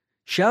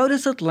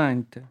Šiaurės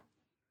Atlante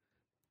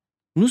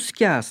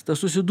nuskęsta,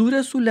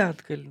 susidūrė su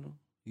ledkalniu.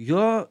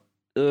 Jo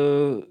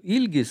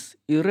ilgis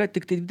yra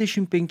tik tai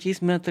 25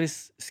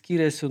 metrais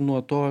skiriasi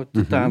nuo to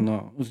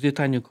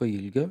Titaniko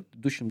ilgio,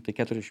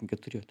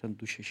 244, ten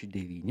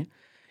 269,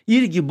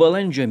 irgi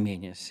balandžio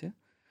mėnesį.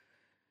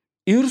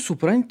 Ir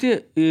supranti,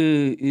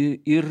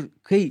 ir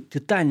kai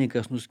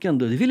Titanikas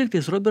nuskendo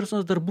 12,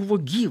 Robertsonas dar buvo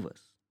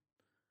gyvas.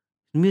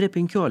 Mirė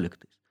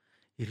 15.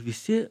 Ir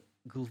visi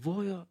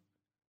galvojo,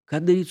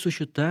 ką daryti su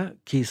šita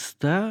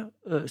keista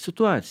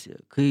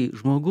situacija. Kai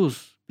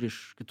žmogus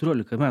prieš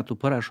 14 metų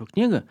parašo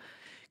knygą,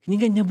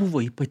 knyga nebuvo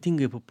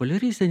ypatingai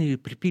populiari,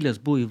 seniai pripylęs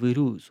buvo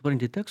įvairių,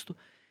 supranti, tekstų.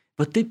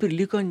 Va taip ir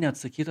liko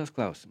neatsakytas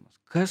klausimas.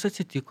 Kas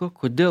atsitiko,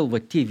 kodėl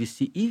va tie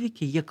visi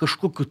įvykiai, jie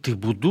kažkokiu tai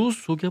būdu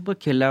sugeba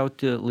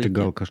keliauti laike. Tai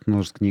gal kas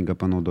nors knygą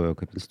panaudojo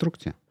kaip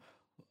instrukciją?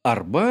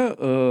 Arba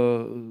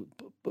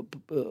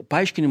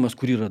paaiškinimas,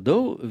 kurį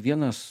radau,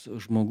 vienas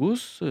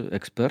žmogus,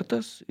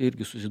 ekspertas,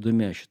 irgi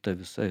susidomėjo šitą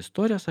visą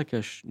istoriją,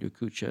 sakė, aš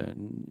jokių čia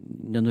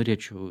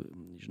nenorėčiau,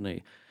 žinai,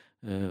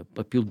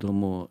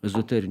 papildomų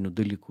ezoterinių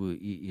dalykų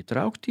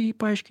įtraukti į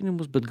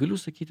paaiškinimus, bet galiu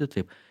sakyti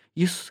taip.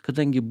 Jis,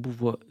 kadangi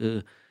buvo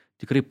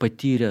tikrai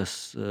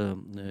patyręs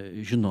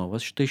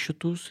žinovas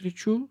šitų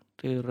sričių,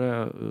 tai yra,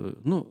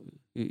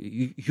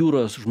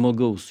 jūros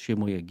žmogaus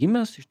šeimoje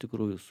gimęs, iš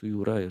tikrųjų su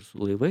jūra ir su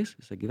laivais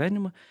visą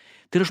gyvenimą.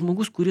 Tai yra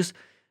žmogus, kuris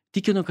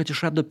tikino, kad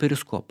išrado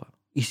periskopą.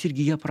 Jis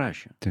irgi ją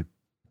prašė. Taip.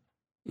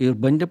 Ir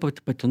bandė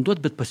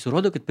patentuoti, bet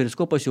pasirodo, kad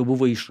periskopas jau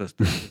buvo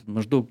išrastas.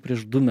 Maždaug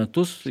prieš 2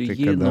 metus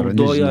jį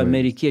naudojo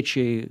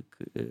amerikiečiai,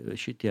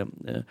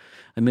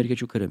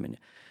 amerikiečių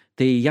kariuomenė.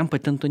 Tai jam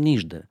patento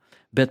neišdavė.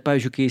 Bet,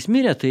 pavyzdžiui, kai jis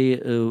mirė, tai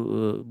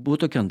buvo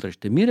tokia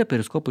antraštė. Mirė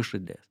periskopo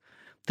išradėjas.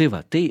 Tai va,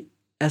 tai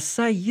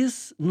esą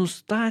jis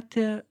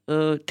nustatė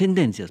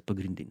tendencijas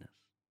pagrindinės.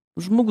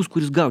 Žmogus,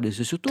 kuris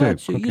gaudėsi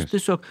situacijų, jis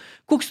tiesiog,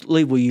 koks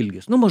laivo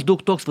ilgis,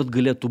 maždaug toks vat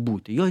galėtų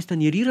būti. Jo, jis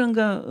ten ir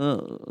įrangą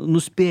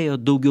nuspėjo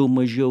daugiau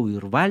mažiau,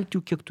 ir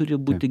valčių, kiek turi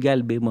būti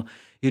gelbėjimo,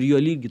 ir jo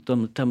lygi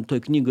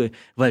toj knygoje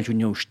valčių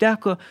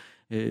neužteko,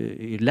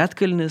 ir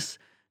ledkalnis,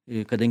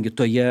 kadangi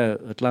toje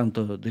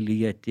Atlanto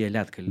dalyje tie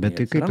ledkalniai. Bet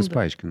tai kaip jis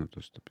paaiškino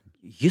tos stupinės?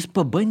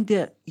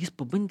 Jis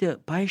pabandė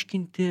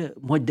paaiškinti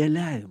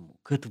modeliavimu,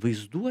 kad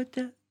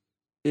vaizduotė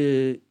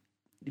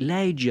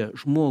leidžia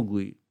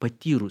žmogui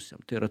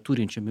patyrusiam, tai yra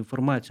turinčiam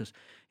informacijos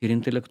ir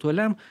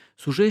intelektualiam,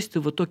 sužaisti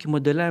va tokį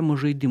modeliavimo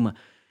žaidimą.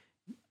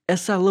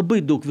 Esą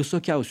labai daug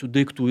visokiausių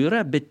daiktų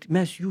yra, bet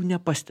mes jų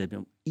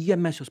nepastebėm.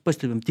 Mes juos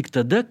pastebėm tik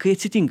tada, kai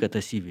atsitinka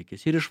tas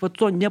įvykis. Ir iš va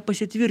to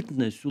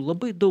nepasitvirtinusių,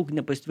 labai daug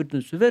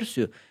nepasitvirtinusių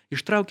versijų,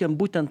 ištraukiam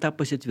būtent tą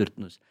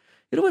pasitvirtinus.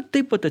 Ir va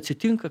taip pat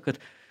atsitinka, kad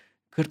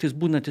kartais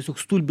būna tiesiog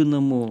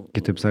stulbinamų.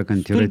 Kitaip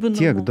sakant, yra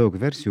tiek daug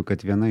versijų,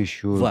 kad viena iš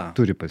jų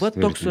turi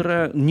pasitvirtinti. Va toks yra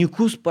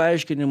nykus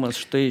paaiškinimas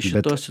štai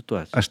šitos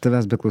situacijos. Aš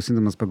tavęs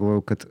beklausydamas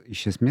pagalvojau, kad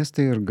iš esmės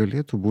tai ir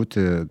galėtų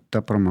būti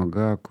ta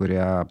pramoga,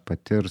 kurią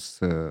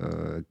patirs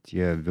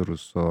tie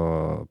viruso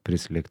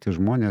prislėgti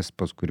žmonės,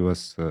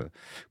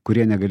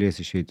 kurie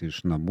negalės išeiti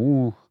iš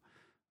namų,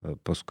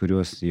 pas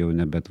kuriuos jau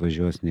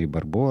nebetvažiuos nei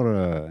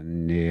Barbora,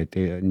 nei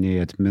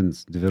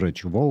atmins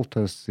dviračių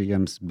voltas,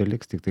 jiems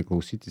beliks tik tai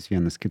klausytis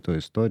vienas kito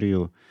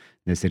istorijų,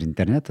 nes ir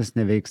internetas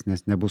neveiks,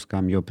 nes nebus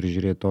kam jo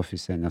prižiūrėti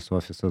ofise, nes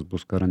ofisas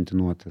bus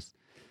karantinuotas.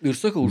 Ir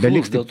sakau,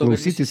 beliks tik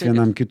klausytis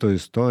vienam kito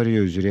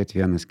istorijų, žiūrėti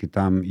vienas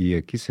kitam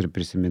į akis ir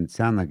prisiminti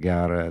seną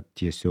gerą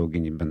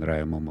tiesioginį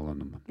bendravimo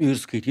malonumą. Ir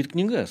skaityti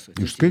knygas.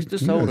 Ir skaityti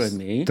savo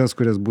ramiai. Tas,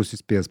 kurias bus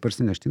įspėjęs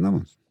parsinešti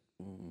namus.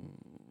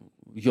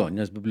 Jo,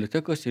 nes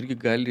bibliotekos irgi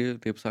gali,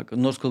 taip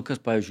sakant, nors kol kas,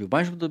 pavyzdžiui,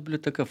 Mažvydo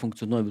biblioteka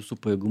funkcionuoja visų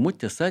pajėgumų,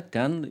 tiesa,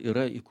 ten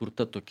yra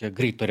įkurta tokia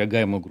greito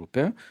reagavimo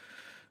grupė,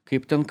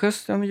 kaip ten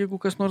jeigu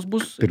kas nors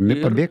bus. Pirmi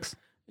pabėgs.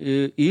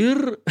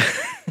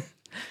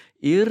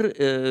 Ir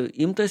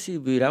imtas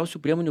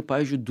įvairiausių priemonių,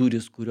 pavyzdžiui,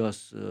 duris,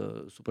 kurios,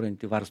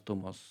 supranti,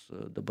 varstomos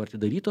dabar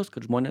atidarytos,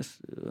 kad žmonės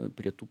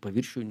prie tų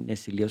paviršių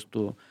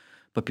nesiliestų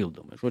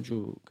papildomai. Žodžiu,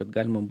 kad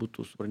galima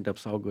būtų, supranti,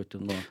 apsaugoti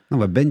nuo...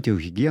 bent jau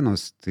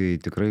higienos, tai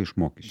tikrai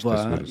išmokė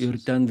šitas virusas. Ir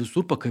ten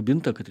visur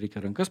pakabinta, kad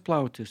reikia rankas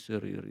plautis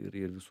ir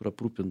visur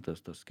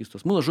aprūpintas tas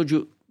skystas muilas.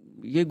 Žodžiu,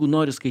 jeigu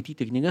nori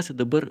skaityti knygas, tai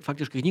dabar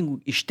faktiškai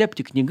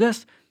ištepti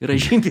knygas yra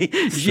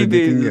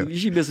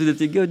žymiai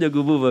sudėtingiau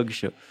negu buvo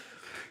anksčiau.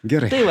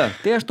 Gerai.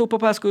 Tai aš tau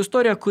papasakoju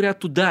istoriją,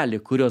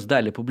 kurios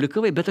dalį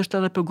publikavai, bet aš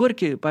ten apie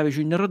Gorkį,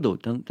 pavyzdžiui, neradau.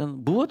 Ten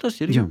buvo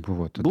tas irgi? Jo,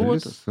 buvo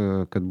dalis,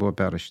 kad buvo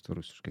perrašyta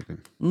rusiškai.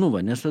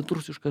 Nes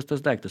rusiškas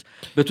tas daiktas.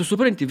 Bet tu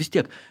supranti, vis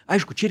tiek,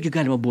 aišku, čia irgi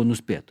galima buvo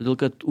nuspėti, todėl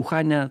kad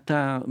Uhane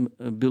tą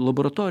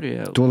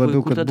laboratoriją... Tuo labiau,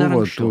 kad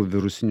buvo tų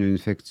virusinių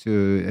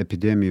infekcijų,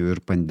 epidemijų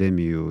ir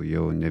pandemijų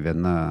jau ne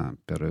viena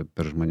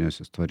per žmonijos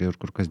istoriją ir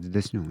kur kas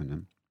didesnių,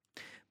 ne?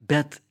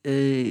 Bet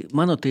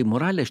mano tai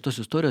moralė šitos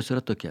istorijos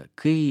yra tokia,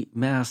 kai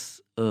mes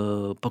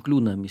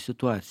pakliūnam į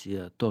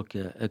situaciją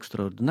tokią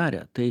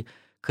ekstraordinarią, tai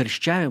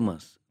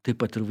karščiavimas, taip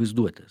pat ir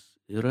vaizduotės,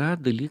 yra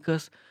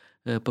dalykas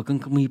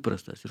pakankamai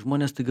įprastas. Ir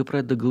žmonės taiga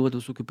pradeda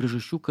galvoti visokių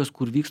priežasčių, kas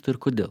kur vyksta ir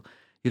kodėl.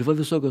 Ir va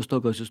visokios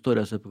tokios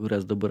istorijos, apie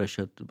kurias dabar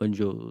aš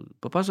bandžiau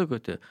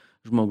papasakoti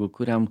žmogų,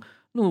 kuriam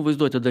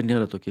vaizduotė dar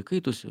nėra tokia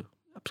kaitusi,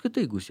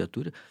 apskritai, jeigu jis ją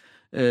turi,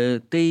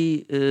 tai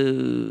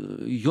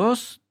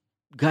jos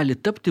gali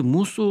tapti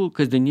mūsų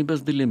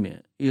kasdienybės dalimi.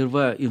 Ir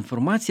va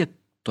informacija,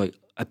 toj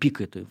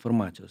apykaito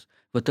informacijos,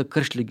 va ta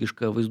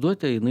karštligiška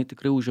vaizduotė, jinai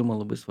tikrai užima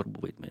labai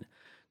svarbu vaidmenį.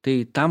 Tai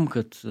tam,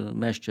 kad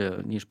mes čia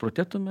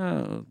neišprotėtume,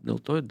 dėl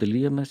to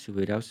dalyjamės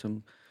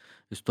įvairiausiam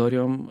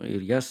istorijom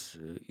ir jas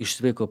iš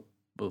sveiko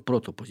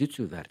proto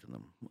pozicijų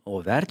vertinam. O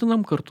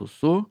vertinam kartu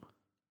su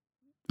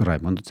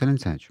Raimundu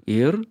Celencevičiu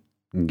ir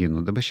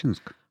Ginu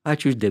Dabašinsku.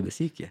 Ačiū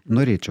uždėmesį, iki.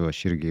 Norėčiau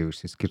aš irgi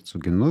užsiskirti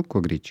su Ginu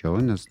kuo greičiau,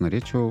 nes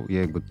norėčiau,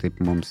 jeigu taip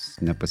mums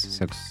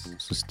nepasiseks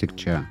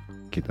susitikti čia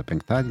kitą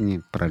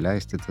penktadienį,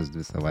 praleisti tas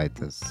 2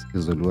 savaitės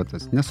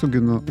izoliuotas, ne su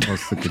Ginu, o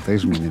su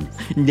kitais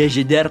žmonėmis.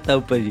 Nežydėr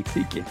tau pavyks,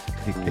 iki.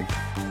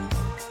 Iki.